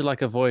think you had to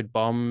like avoid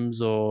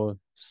bombs or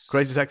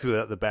Crazy Taxi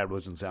without the Bad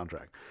Religion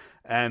soundtrack,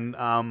 and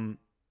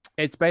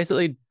it's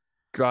basically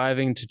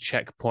driving to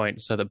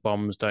checkpoints so that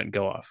bombs don't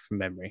go off from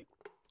memory.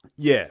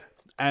 Yeah,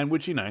 and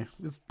which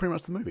is pretty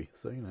much the movie.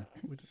 So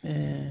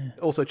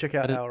also check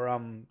out our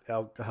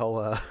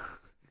our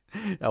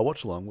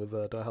watch along with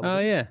Die Hard. Oh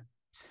yeah.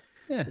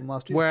 From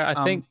last year. Where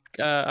I think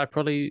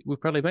we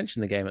probably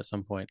mentioned the game at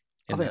some point.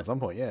 At some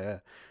point, yeah.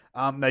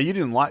 Now you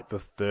didn't like the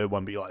third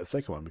one, but you liked the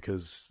second one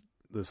because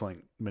there's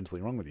something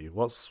mentally wrong with you.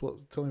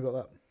 Tell me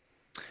about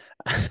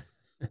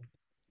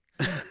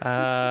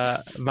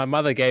that. My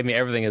mother gave me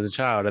everything as a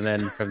child, and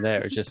then from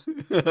there it's just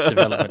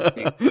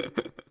development.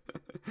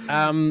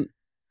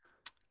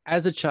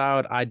 As a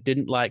child, I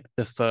didn't like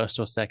the first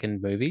or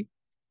second movie.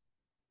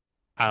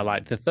 I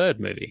liked the third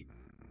movie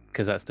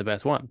because that's the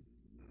best one.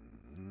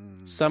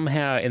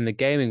 Somehow in the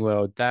gaming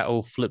world, that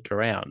all flipped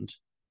around,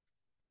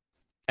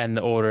 and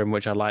the order in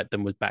which I liked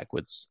them was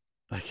backwards.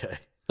 Okay.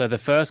 So the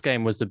first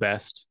game was the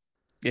best.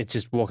 It's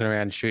just walking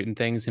around shooting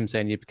things, him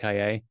saying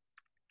yippee-ki-yay.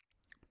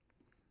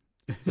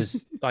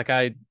 Just like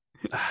I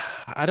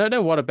don't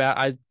know what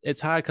about.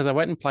 It's hard because I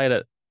went and played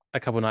it a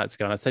couple of nights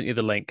ago, and I sent you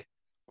the link.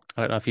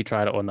 I don't know if you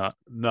tried it or not.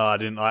 No, I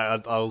didn't. I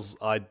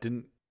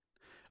didn't.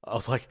 I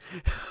was like,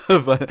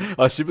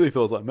 I stupidly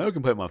thought, I was like, maybe I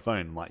can play on my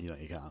phone. I'm like, you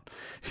can't.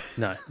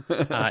 No.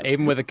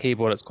 Even with a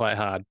keyboard, it's quite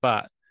hard.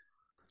 But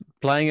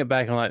playing it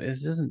back, I'm like,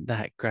 this isn't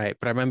that great.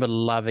 But I remember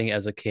loving it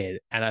as a kid.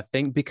 And I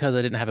think because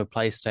I didn't have a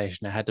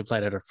PlayStation, I had to play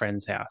it at a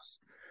friend's house.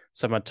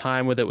 So my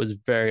time with it was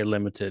very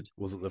limited.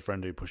 Was it the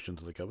friend who pushed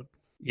into the cupboard?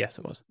 Yes,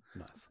 it was.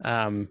 Nice.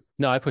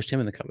 No, I pushed him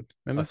in the cupboard.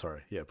 Remember? Oh,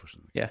 sorry. Yeah, pushed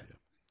him. Yeah.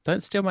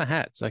 Don't steal my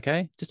hats,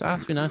 okay? Just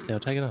ask me nicely. I'll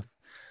take it off.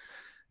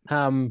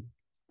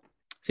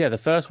 So yeah, the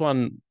first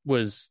one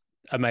was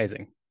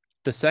amazing.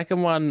 The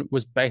second one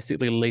was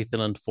basically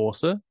Lethal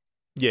Enforcer.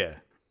 Yeah.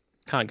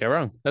 Can't go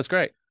wrong. That's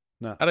great.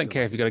 No, I don't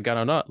care if you got a gun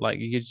or not. Like,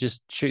 you're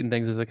just shooting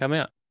things as they come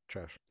out.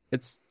 Trash.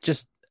 It's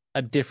just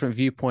a different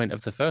viewpoint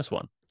of the first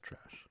one. Trash.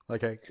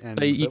 Okay. And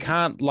so you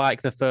can't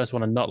like the first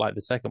one and not like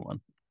the second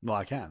one. No,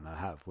 I can. I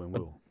have. When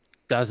will.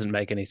 Doesn't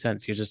make any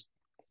sense. It's just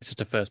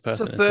a first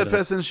person. It's a third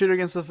person shooter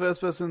against a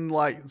first person.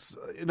 Like,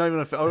 I don't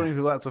even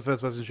feel like it's a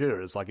first person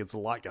shooter. It's like it's a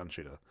light gun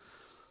shooter.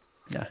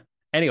 Yeah.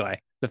 Anyway,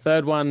 the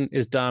third one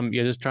is dumb.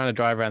 You're just trying to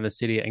drive around the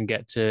city and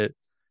get to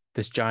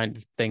this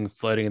giant thing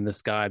floating in the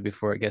sky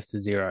before it gets to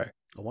zero.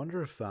 I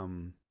wonder if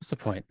what's the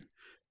point?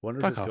 Wonder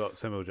if it's got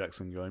Samuel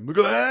Jackson going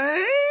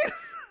McLean.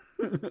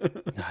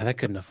 No, they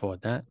couldn't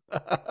afford that.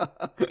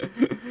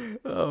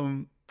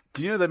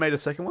 Do you know they made a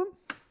second one?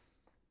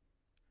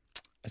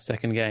 A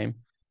second game?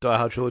 Die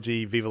Hard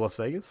Trilogy Viva Las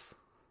Vegas?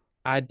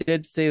 I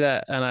did see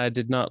that, and I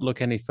did not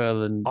look any further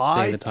than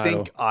seeing the title. I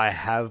think I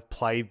have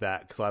played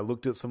that because I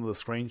looked at some of the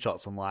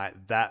screenshots. I'm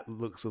like, that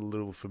looks a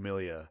little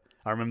familiar.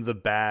 I remember the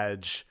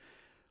badge.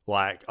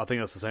 Like, I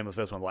think that's the same as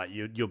the first one. Like,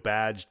 your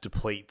badge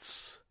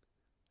depletes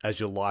as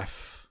your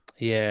life.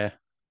 Yeah.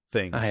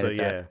 Thing. I hated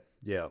that.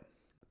 Yeah.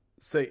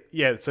 So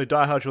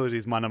Die Hard Trilogy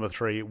is my number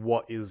 3.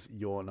 What is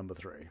your number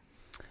 3?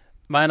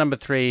 My number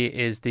 3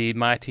 is the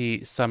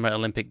Mighty Summer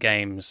Olympic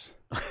Games.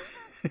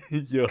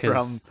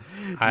 Because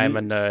I'm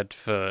a nerd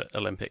for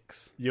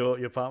Olympics. Your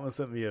partner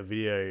sent me a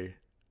video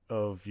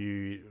of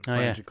you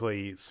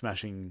frantically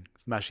smashing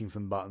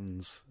some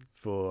buttons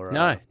for...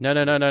 No.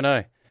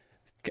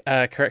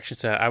 Correction,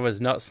 sir. I was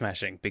not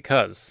smashing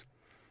because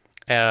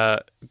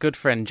our good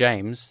friend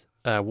James,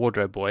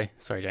 Wardrobe Boy,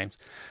 sorry, James,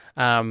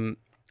 I'm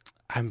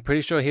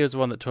pretty sure he was the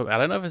one that taught me. I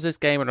don't know if it's this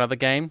game or another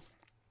game.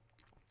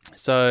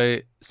 So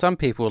some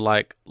people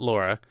like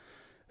Laura,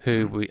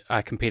 who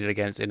I competed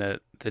against in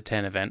the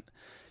 10 event,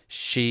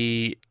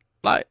 she,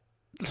 like,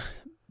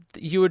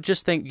 you would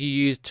just think you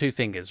use 2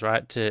 fingers,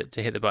 right, to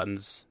hit the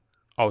buttons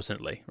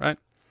alternately, right?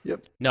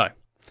 Yep. No.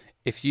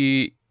 If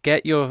you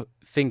get your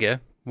finger,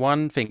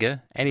 one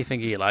finger, any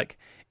finger you like,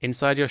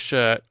 inside your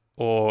shirt,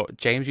 or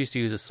James used to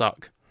use a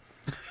sock,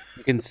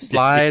 you can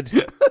slide...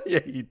 Yeah,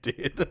 you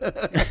did.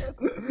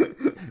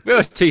 We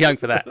were too young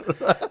for that.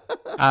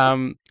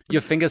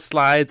 Your finger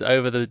slides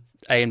over the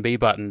A and B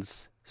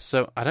buttons.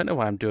 So I don't know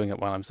why I'm doing it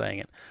while I'm saying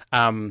it.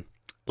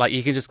 Like,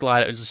 you can just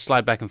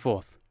slide back and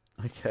forth.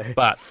 Okay.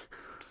 But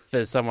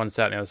for someone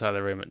sat on the other side of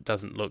the room, it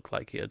doesn't look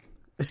like you're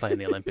playing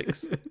the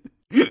Olympics.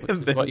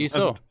 What you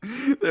saw.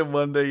 Then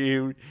one day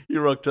you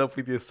rocked up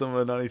with your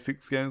Summer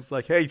 96 games,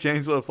 like, hey,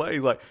 James, want to play?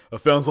 He's like, I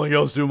found something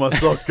else to do with my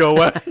sock. Go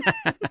away.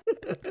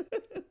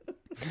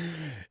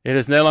 It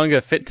is no longer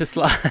fit to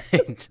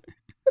slide.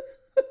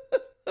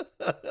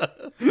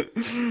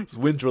 It's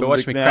Winter But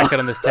watch Olympic me now. crack it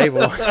on this table.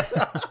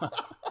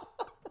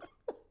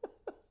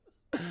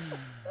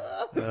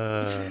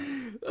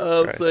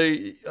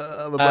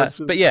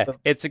 But yeah,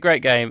 it's a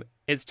great game.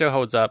 It still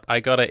holds up.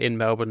 I got it in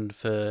Melbourne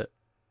for.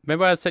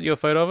 Remember, I sent you a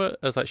photo of it.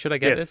 I was like, "Should I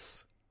get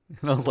this?"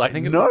 And I was like,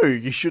 "No,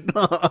 you should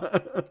not."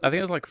 I think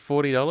it was like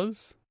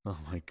 $40. Oh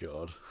my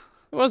god!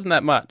 It wasn't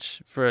that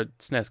much for a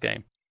SNES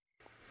game.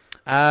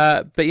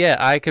 But yeah,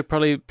 I could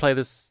probably play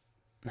this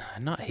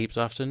not heaps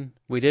often.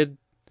 We did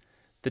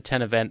the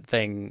 10 event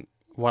thing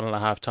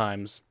 1.5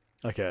 times.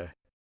 Okay.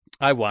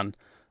 I won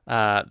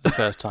the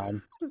first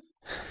time.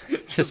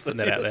 Just putting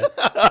that out there.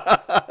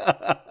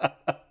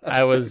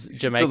 I was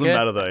Jamaica. Doesn't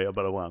matter though,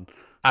 but I won.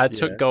 I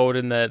took gold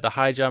in the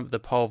high jump, the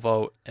pole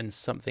vault, and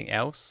something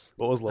else.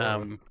 What was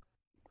Laura?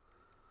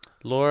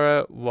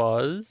 Laura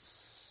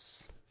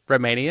was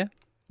Romania.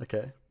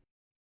 Okay.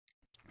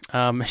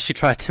 She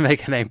tried to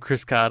make her name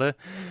Chris Carter,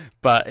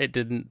 but it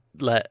didn't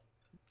let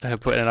her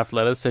put in enough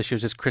letters, so she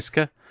was just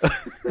Kriska.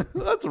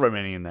 That's a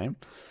Romanian name.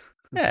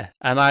 Yeah,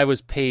 and I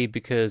was P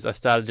because I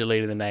started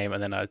deleting the name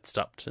and then I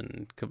stopped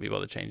and couldn't be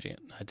bothered changing it.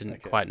 I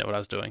didn't quite know what I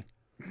was doing.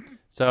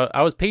 So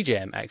I was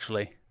PJam,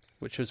 actually,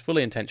 which was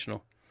fully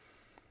intentional.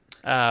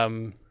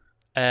 Our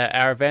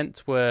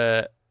events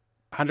were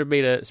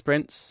 100-meter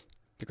sprints,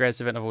 the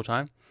greatest event of all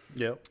time.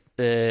 Yep.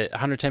 The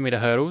 110-meter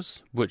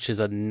hurdles, which is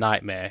a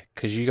nightmare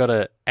because you got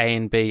to A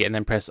and B and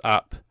then press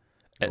up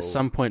at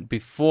some point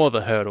before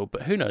the hurdle,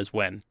 but who knows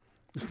when.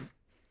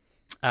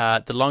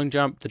 The long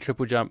jump, the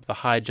triple jump, the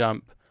high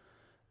jump,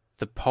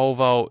 the pole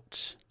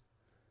vault,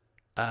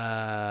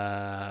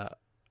 archery.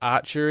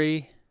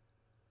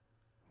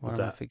 What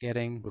am I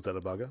forgetting? Was that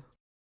a bugger?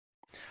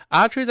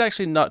 Archery is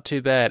actually not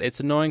too bad. It's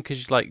annoying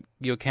because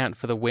you account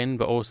for the win,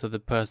 but also the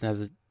person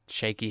has a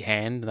shaky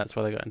hand, and that's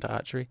why they got into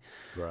archery.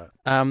 Right.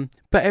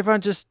 But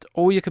everyone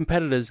all your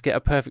competitors get a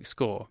perfect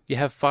score. You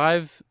have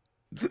 5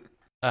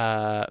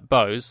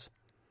 bows,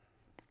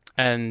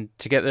 and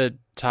to get the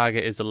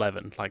target is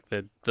 11, like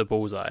the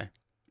bullseye.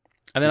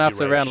 And then after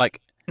the round,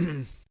 like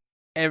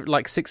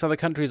 6 other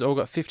countries all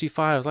got 55.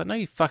 I was like, no,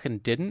 you fucking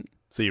didn't.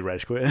 So you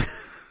rage quit?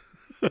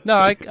 No,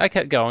 I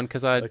kept going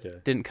because I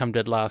didn't come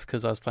dead last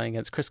because I was playing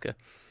against Kriska.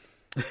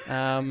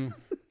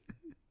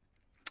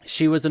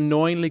 She was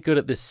annoyingly good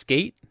at the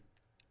skeet,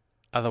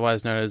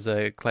 otherwise known as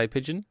a clay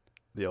pigeon.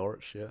 The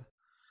orange, yeah.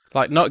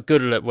 Like, not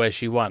good at it where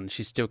she won.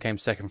 She still came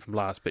second from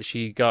last, but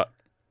she got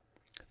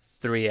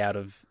 3 out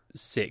of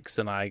 6,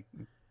 and I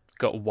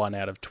got 1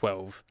 out of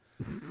 12.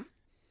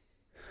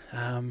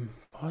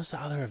 What was the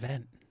other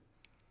event?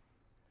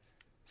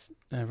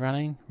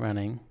 Running,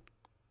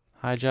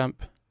 high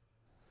jump,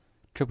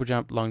 triple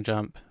jump, long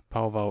jump,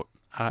 pole vault,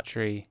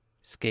 archery,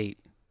 skeet.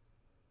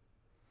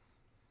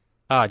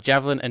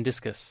 Javelin and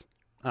discus.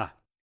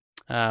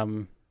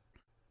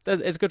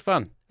 It's good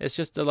fun. It's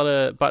just a lot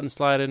of button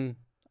sliding,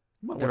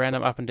 the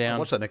random up and down. I'll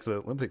watch that next to the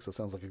Olympics. That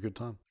sounds like a good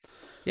time.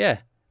 Yeah,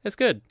 it's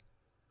good.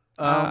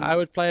 I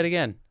would play it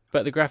again.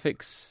 But the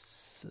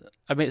graphics,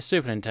 I mean, it's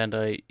Super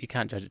Nintendo. You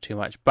can't judge it too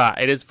much.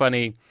 But it is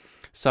funny.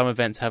 Some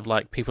events have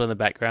like people in the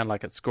background,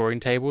 like at scoring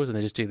tables, and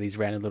they just do these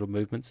random little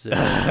movements.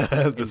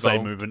 The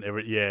same movement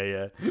every.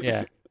 Yeah.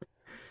 Like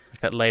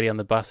that lady on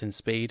the bus in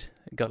Speed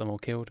got them all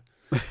killed.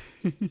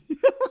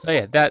 So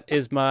yeah, that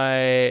is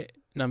my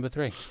number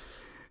 3.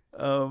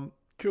 Cool.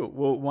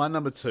 Well, my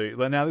number 2.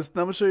 Now, this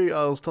number 2,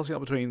 I was tossing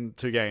up between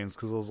 2 games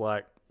because I was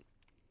like,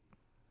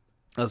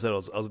 as I said,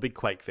 I was a big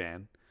Quake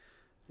fan,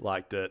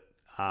 liked it,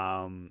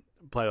 played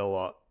it a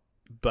lot,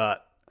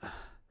 but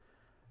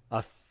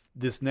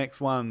this next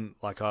one,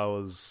 like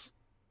I've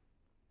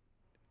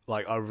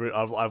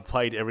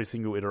played every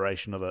single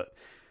iteration of it,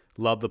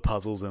 love the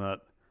puzzles in it,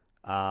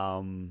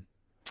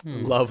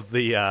 love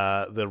the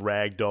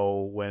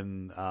ragdoll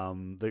when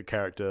the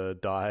character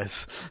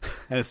dies,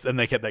 and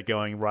they kept that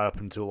going right up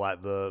until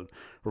like the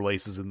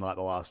releases in like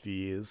the last few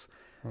years.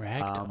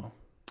 Ragdoll.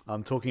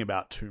 I'm talking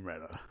about Tomb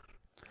Raider.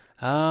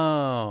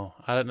 Oh,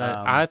 I don't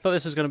know. I thought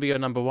this was going to be your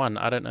number 1.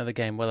 I don't know the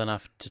game well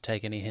enough to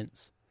take any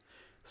hints.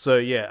 So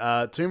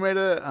yeah, Tomb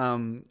Raider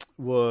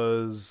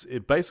was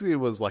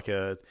like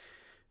a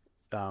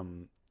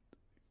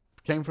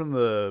came from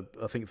the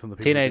people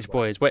Teenage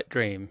Boys Wet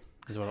Dream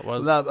is what it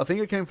was. No, I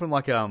think it came from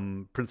like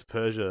Prince of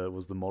Persia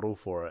was the model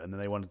for it, and then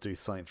they wanted to do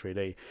something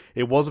 3D.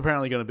 It was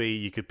apparently going to be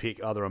you could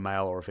pick either a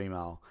male or a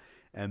female,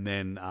 and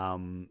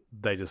then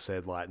they just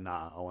said like,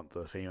 nah, I want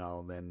the female.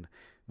 And then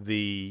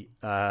the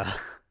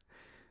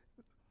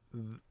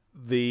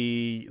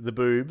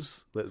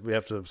boobs that we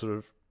have to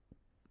sort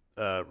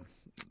of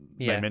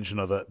make mention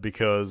of it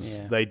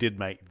because they did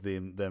make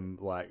them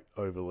like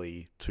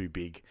overly too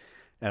big,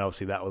 and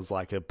obviously that was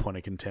like a point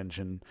of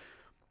contention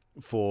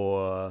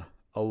for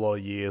a lot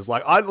of years.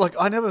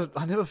 I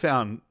never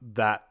found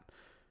that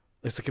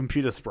it's a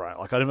computer sprite.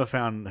 Like I never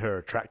found her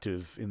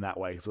attractive in that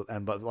way.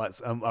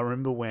 I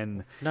remember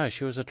when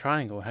she was a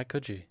triangle. How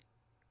could you?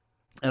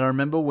 And I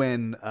remember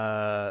when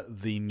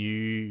the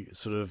new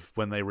sort of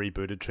when they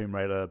rebooted Tomb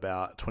Raider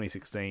about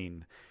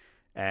 2016,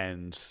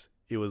 and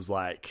it was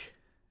like,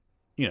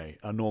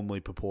 a normally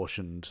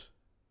proportioned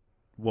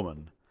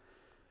woman,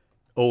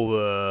 all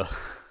the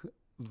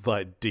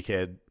like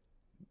dickhead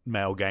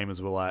male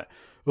gamers were like,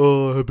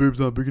 "Oh, her boobs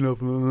aren't big enough."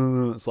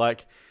 It's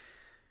like,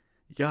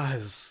 you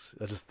guys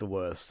are just the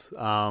worst.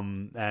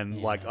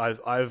 And like I've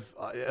as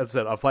I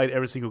said, I've played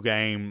every single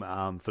game,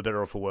 for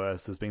better or for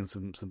worse. There's been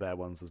some bad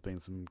ones. There's been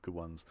some good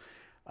ones.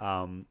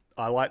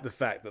 I like the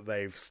fact that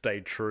they've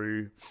stayed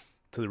true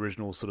to the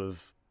original sort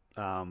of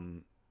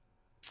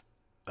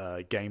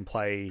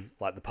gameplay.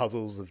 Like the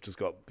puzzles have just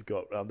got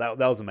that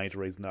was a major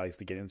reason that I used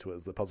to get into it.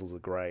 Is the puzzles are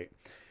great,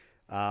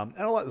 and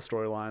I like the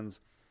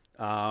storylines.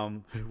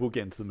 We'll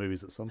get into the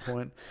movies at some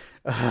point,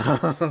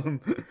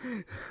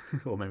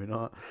 or maybe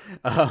not.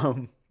 I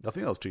think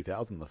that was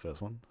 2000, the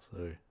first one.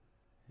 So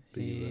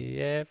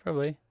yeah,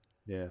 probably.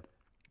 Yeah.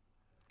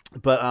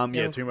 But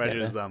Yeah, Tomb Raider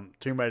is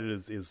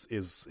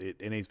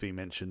it needs to be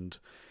mentioned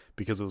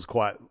because it was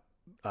quite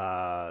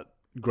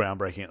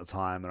groundbreaking at the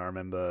time, and I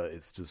remember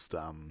it's just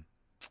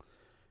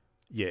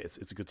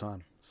it's a good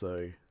time.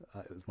 So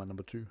it's my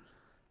number 2.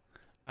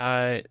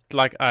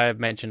 Like I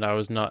mentioned, I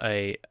was not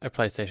a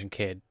PlayStation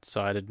kid,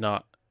 so I did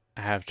not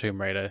have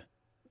Tomb Raider.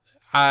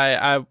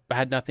 I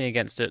had nothing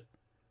against it.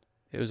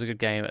 It was a good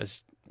game.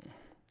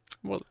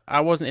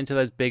 I wasn't into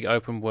those big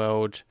open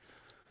world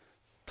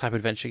type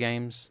adventure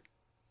games.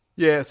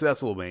 Yeah, so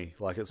that's all me.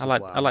 Like it's. I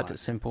liked it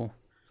simple.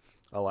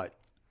 I like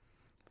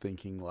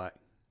thinking that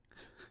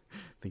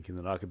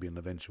I could be an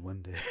adventure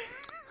one day.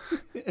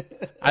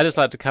 I just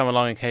like to come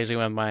along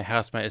occasionally when my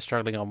housemate is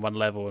struggling on one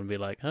level and be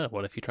like, "Oh,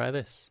 what if you try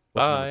this?"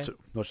 Bye.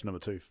 What's your number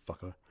 2,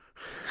 fucker?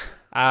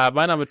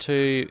 My number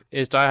 2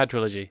 is Die Hard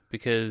Trilogy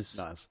because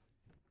nice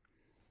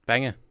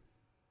banger.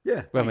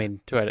 Yeah. Well, I mean,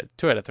 2 out of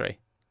 3.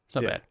 It's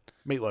not bad.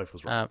 Meatloaf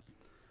was right.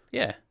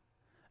 Yeah.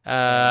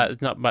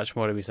 There's not much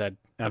more to be said.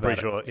 I'm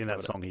pretty sure in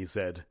that song he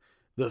said,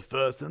 "The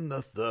first and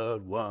the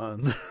third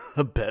one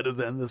are better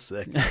than the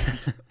second.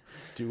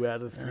 2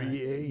 out of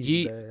 3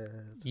 ain't bad."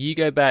 You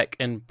go back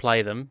and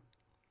play them.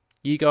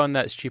 You go on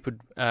that stupid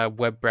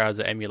web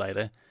browser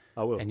emulator.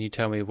 I will. And you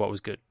tell me what was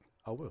good.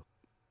 I will.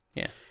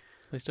 Yeah,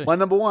 please do. My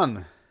number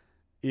 1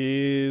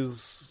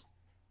 is,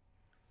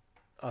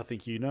 I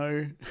think you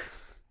know.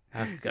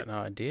 I've got no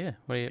idea.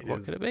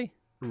 What could it be?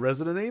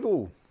 Resident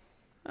Evil.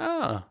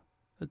 Oh,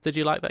 did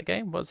you like that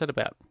game? What's it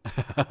about?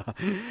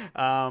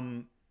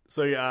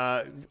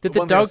 Did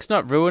the dogs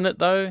not ruin it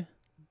though?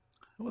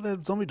 Well, they're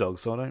zombie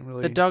dogs, so I don't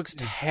really. The dogs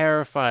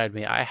terrified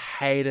me. I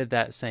hated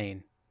that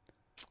scene.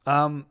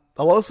 A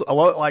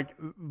lot like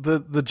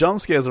the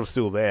jump scares are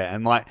still there,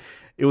 and like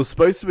it was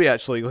supposed to be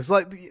actually. It's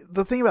like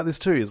the thing about this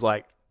too is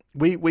like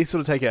we sort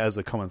of take it as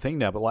a common thing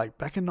now, but like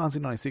back in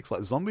 1996,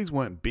 like zombies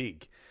weren't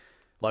big.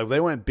 Like they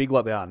weren't big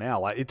like they are now.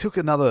 Like it took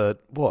another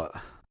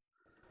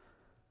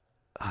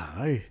I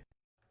don't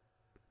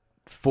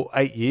know,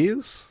 8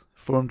 years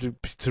for them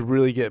to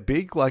really get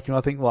big. Like, I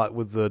think like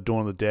with the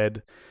Dawn of the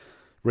Dead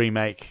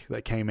remake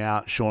that came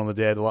out, Shaun of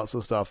the Dead, lots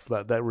of stuff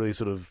that really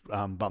sort of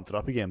bumped it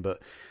up again.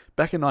 But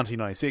back in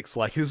 1996,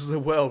 like this is a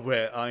world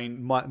where I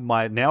mean,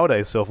 my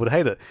nowadays self would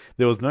hate it.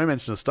 There was no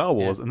mention of Star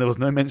Wars, and there was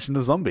no mention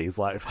of zombies.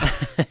 Like,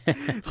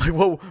 like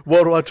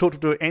what do I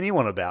talk to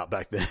anyone about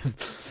back then?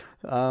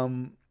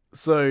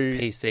 So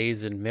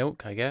PCs and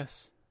milk, I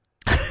guess.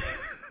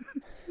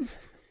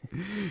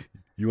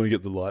 You want to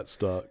get the light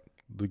start,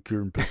 the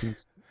Kieran Pickens,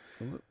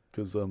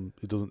 because you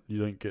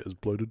don't get as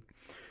bloated.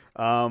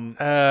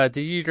 Did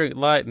you drink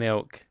light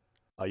milk?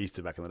 I used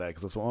to back in the day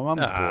because that's what my mum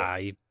bought. Ah,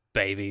 you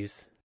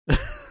babies.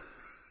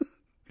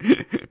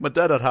 My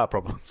dad had heart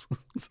problems.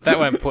 That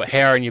won't put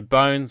hair on your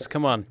bones.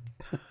 Come on.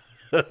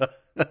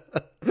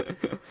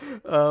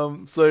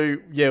 So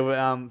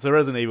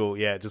Resident Evil,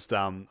 just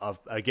I've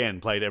again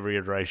played every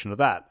iteration of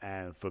that,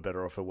 and for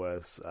better or for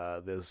worse,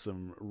 there's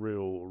some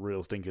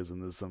real stinkers,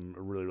 and there's some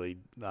really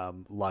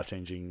life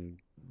changing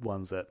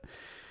ones that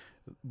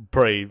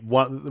probably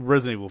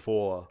Resident Evil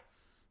 4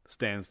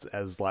 stands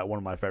as like one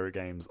of my favorite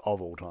games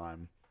of all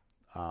time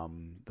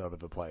that I've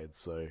ever played.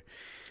 So,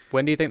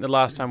 when do you think the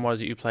last time was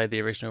that you played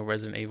the original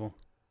Resident Evil?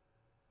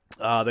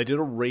 They did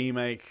a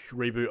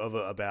reboot of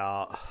it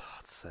about,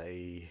 I'd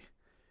say,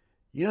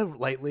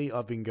 lately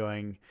I've been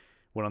going,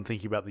 when I'm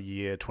thinking about the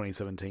year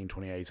 2017,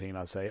 2018,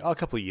 I'd say, a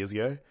couple of years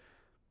ago,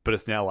 but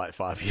it's now like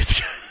 5 years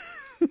ago.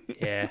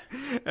 Yeah.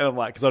 And I'm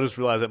like, because I just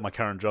realized at my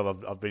current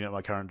job, I've been at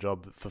my current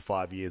job for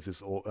 5 years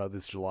this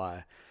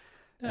July.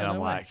 And I'm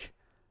like,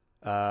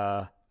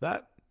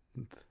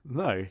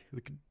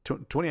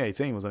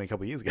 2018 was only a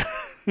couple of years ago.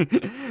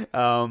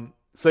 I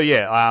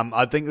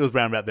think it was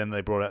around about then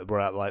they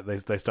brought out like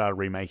they started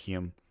remaking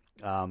them.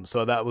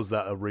 So that was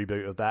a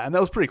reboot of that, and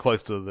that was pretty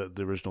close to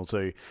the original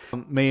too.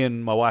 Me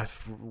and my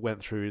wife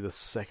went through the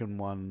second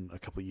one a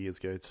couple of years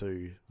ago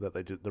too, that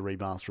they did the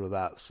remaster of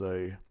that.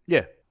 So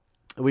yeah,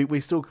 we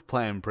still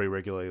play them pretty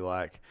regularly.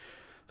 Like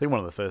I think one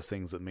of the first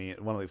games that me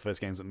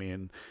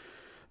and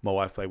my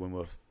wife played when we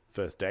were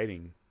first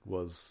dating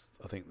was,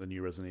 I think, the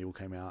new Resident Evil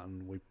came out,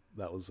 and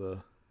that was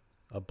a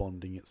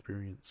bonding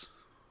experience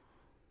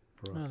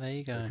for us. Oh, there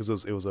you go.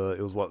 Because it was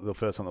the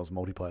first one that was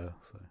multiplayer.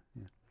 So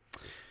yeah.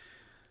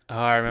 Oh,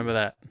 I remember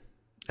that.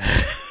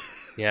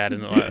 Yeah, I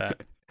didn't like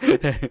that.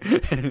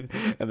 And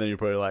then you're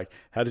probably like,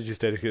 how did you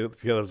stay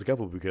together as a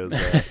couple? Because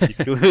you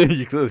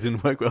clearly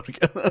didn't work well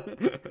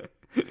together.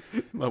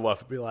 My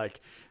wife would be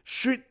like,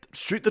 shoot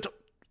the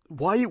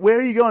where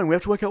are you going? We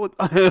have to work out what...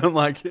 I'm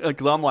like,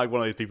 because I'm like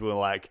one of these people who are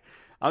like,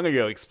 I'm going to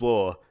go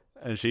explore.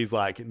 And she's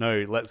like,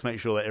 no, let's make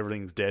sure that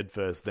everything's dead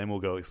first, then we'll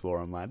go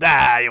explore. I'm like,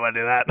 you want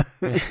to do that?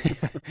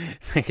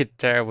 Make a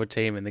terrible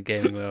team in the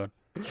gaming world.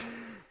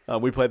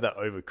 We played that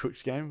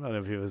Overcooked game. I don't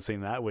know if you've ever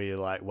seen that, where you're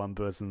like, one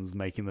person's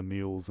making the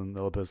meals and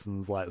the other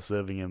person's like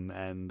serving them,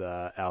 and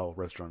our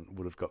restaurant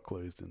would have got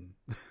closed in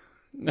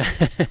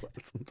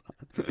quite some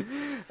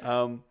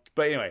time.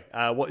 But anyway,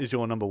 what is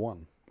your number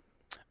one?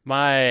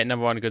 My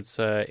number one, good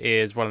sir,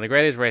 is one of the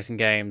greatest racing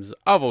games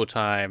of all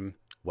time.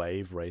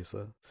 Wave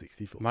Racer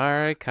 64.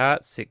 Mario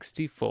Kart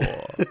 64.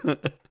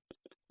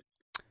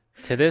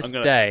 To this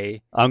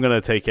day... I'm going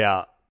to take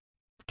out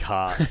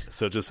kart,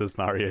 so it just says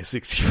Mario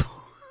 64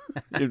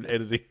 in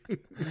editing.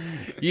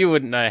 You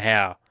wouldn't know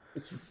how.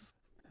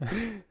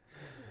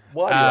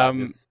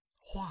 Why?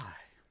 Why?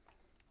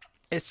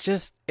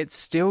 It's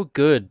still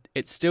good.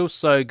 It's still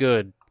so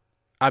good.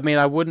 I mean,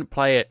 I wouldn't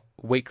play it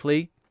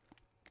weekly.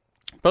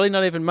 Probably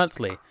not even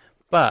monthly.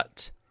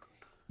 But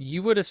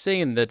you would have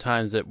seen the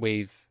times that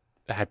we've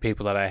had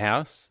people at our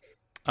house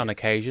on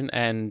occasion,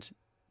 and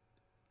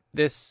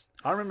this...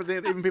 I remember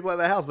even people at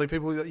their house, like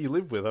people that you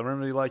live with. I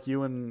remember like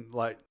you and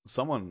like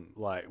someone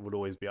like would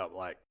always be up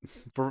like...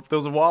 there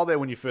was a while there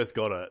when you first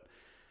got it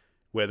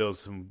where there was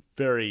some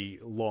very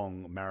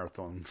long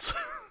marathons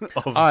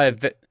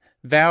of...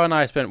 Val and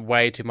I spent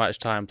way too much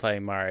time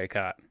playing Mario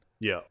Kart.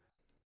 Yeah.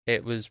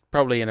 It was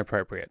probably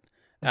inappropriate.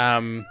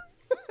 But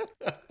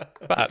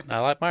I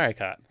like Mario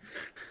Kart.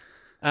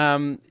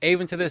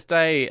 Even to this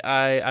day,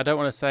 I don't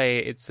want to say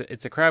it's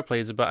a crowd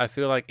pleaser, but I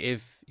feel like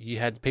if you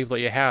had people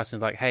at your house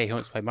and was like, hey, who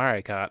wants to play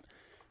Mario Kart?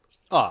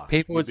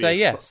 People would say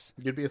yes.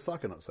 You'd be a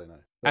sucker not to say no.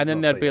 And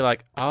then they'd be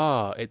like,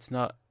 it's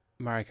not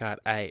Mario Kart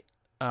 8.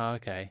 Oh,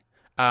 okay.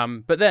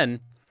 But then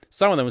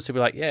some of them would still be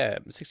like, yeah,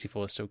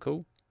 64 is still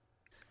cool.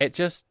 It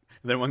just...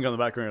 And then one guy in the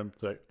background would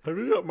say, have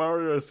you got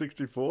Mario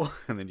 64?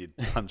 And then you'd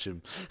punch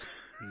him.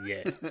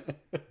 Yeah.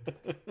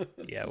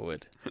 Yeah, I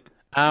would.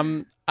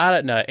 I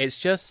don't know. It's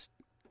just...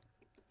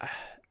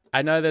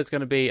 I know there's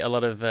going to be a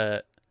lot of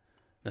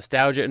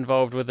nostalgia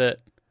involved with it,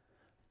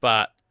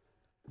 but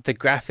the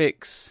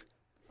graphics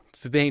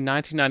for being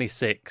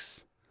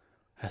 1996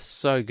 are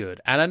so good.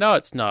 And I know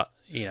it's not,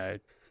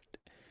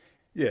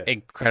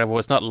 incredible.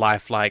 It's not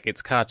lifelike.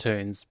 It's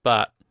cartoons,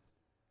 but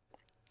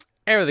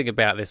everything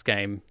about this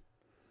game,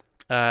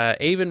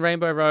 even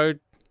Rainbow Road,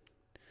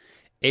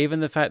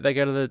 even the fact they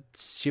go to the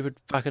stupid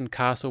fucking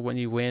castle when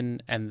you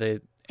win and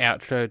the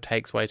outro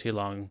takes way too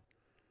long.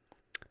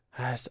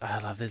 I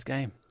love this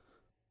game.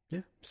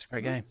 Yeah. It's a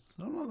great game.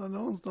 No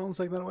one's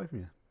taking that away from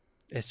you.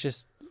 It's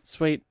just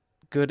sweet,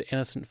 good,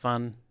 innocent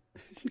fun.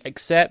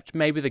 Except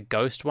maybe the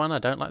ghost one. I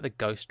don't like the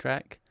ghost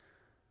track.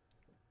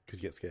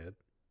 Because you get scared?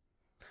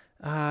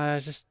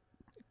 Just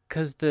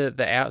because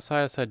the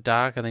outside is so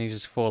dark and then you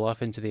just fall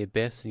off into the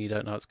abyss and you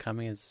don't know what's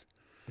coming.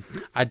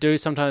 I do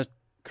sometimes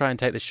try and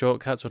take the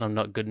shortcuts when I'm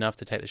not good enough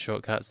to take the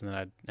shortcuts, and then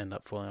I end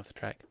up falling off the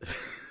track.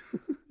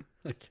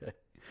 Okay.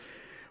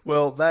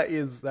 Well, that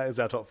is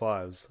our top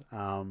fives.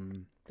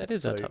 That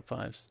is our top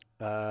fives.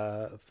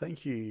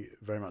 Thank you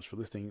very much for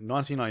listening.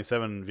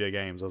 1997 video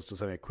games. I was just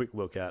having a quick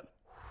look at.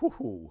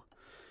 Woohoo.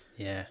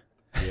 Yeah.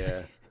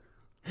 Yeah.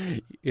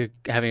 You're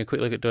having a quick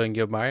look at doing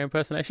your Mario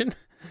impersonation?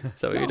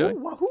 Is that what you're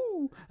doing?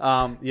 Wahoo.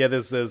 Yeah,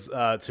 there's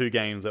two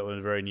games that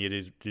were very near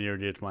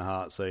to my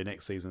heart. So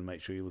next season,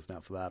 make sure you listen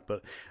out for that.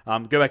 But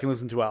go back and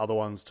listen to our other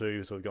ones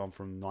too. So we've gone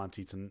from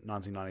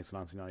 1990 to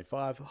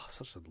 1995. Oh,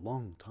 such a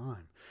long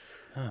time.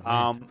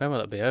 Oh, when will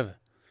that be over?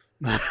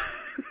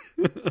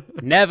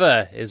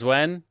 Never is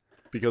when.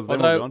 Because then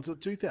we'll go on to the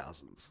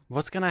 2000s.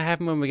 What's going to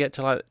happen when we get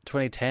to like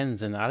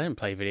 2010s and I don't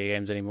play video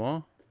games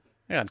anymore?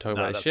 I can't talk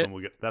about this shit.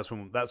 That's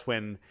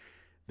when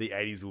the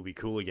 80s will be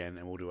cool again,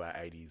 and we'll do our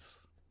 80s.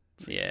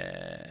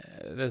 Yeah,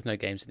 there's no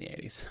games in the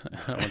 80s. I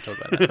don't want to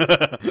talk about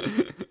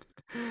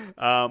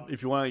that.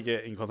 If you want to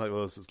get in contact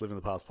with us, it's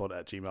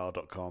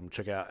livingthepastpod@gmail.com.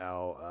 Check out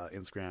our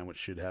Instagram, which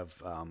should have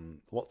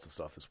lots of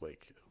stuff this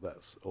week.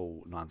 That's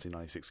all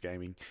 1996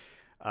 gaming.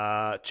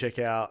 Check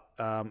out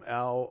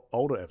our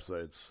older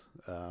episodes.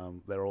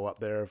 They're all up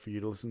there for you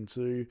to listen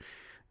to.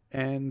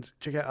 And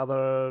check out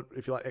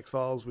if you like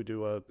X-Files, we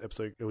do a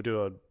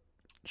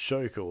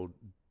show called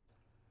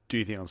Do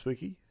You Think I'm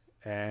Spooky?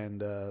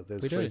 And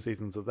there's 3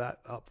 seasons of that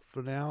up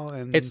for now.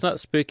 And it's not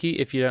spooky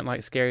if you don't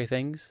like scary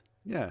things.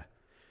 Yeah.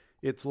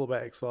 It's all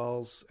about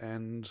X-Files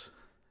and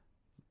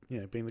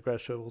being the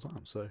greatest show of all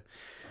time. So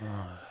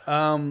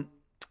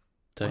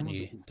don't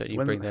you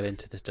bring that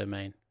into this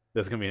domain.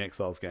 There's going to be an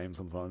X-Files game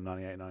sometime in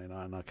 98,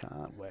 99. I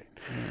can't wait.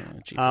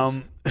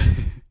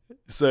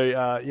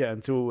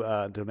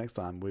 Until next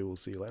time, we will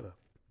see you later.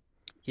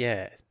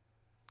 Yeah.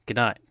 Good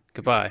night.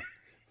 Goodbye.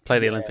 Play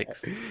the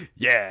Olympics.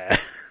 Yeah.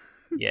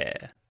 Yeah.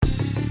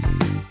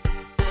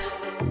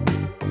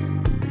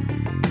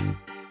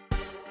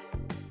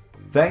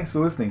 Thanks for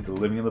listening to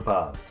Living in the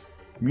Past.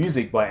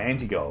 Music by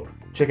Antigold.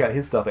 Check out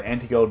his stuff at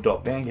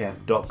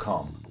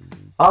antigold.bandcamp.com.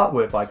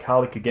 Artwork by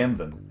Carly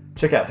Kagemvan.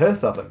 Check out her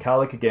stuff at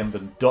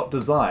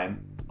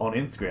carlykagemvan.design on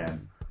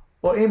Instagram.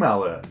 Or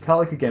email her,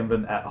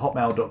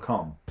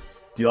 carlykagemvan@hotmail.com.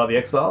 Do you like the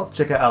X-Files?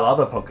 Check out our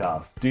other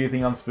podcast, Do Your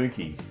Thing on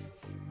Spooky.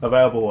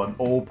 Available on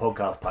all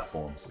podcast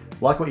platforms.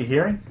 Like what you're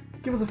hearing?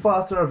 Give us a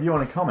 5-star review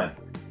and a comment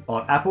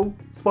on Apple,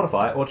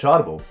 Spotify, or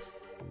Chartable.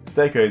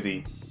 Stay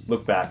cozy,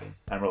 look back,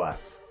 and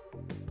relax.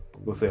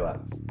 We'll see you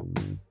later.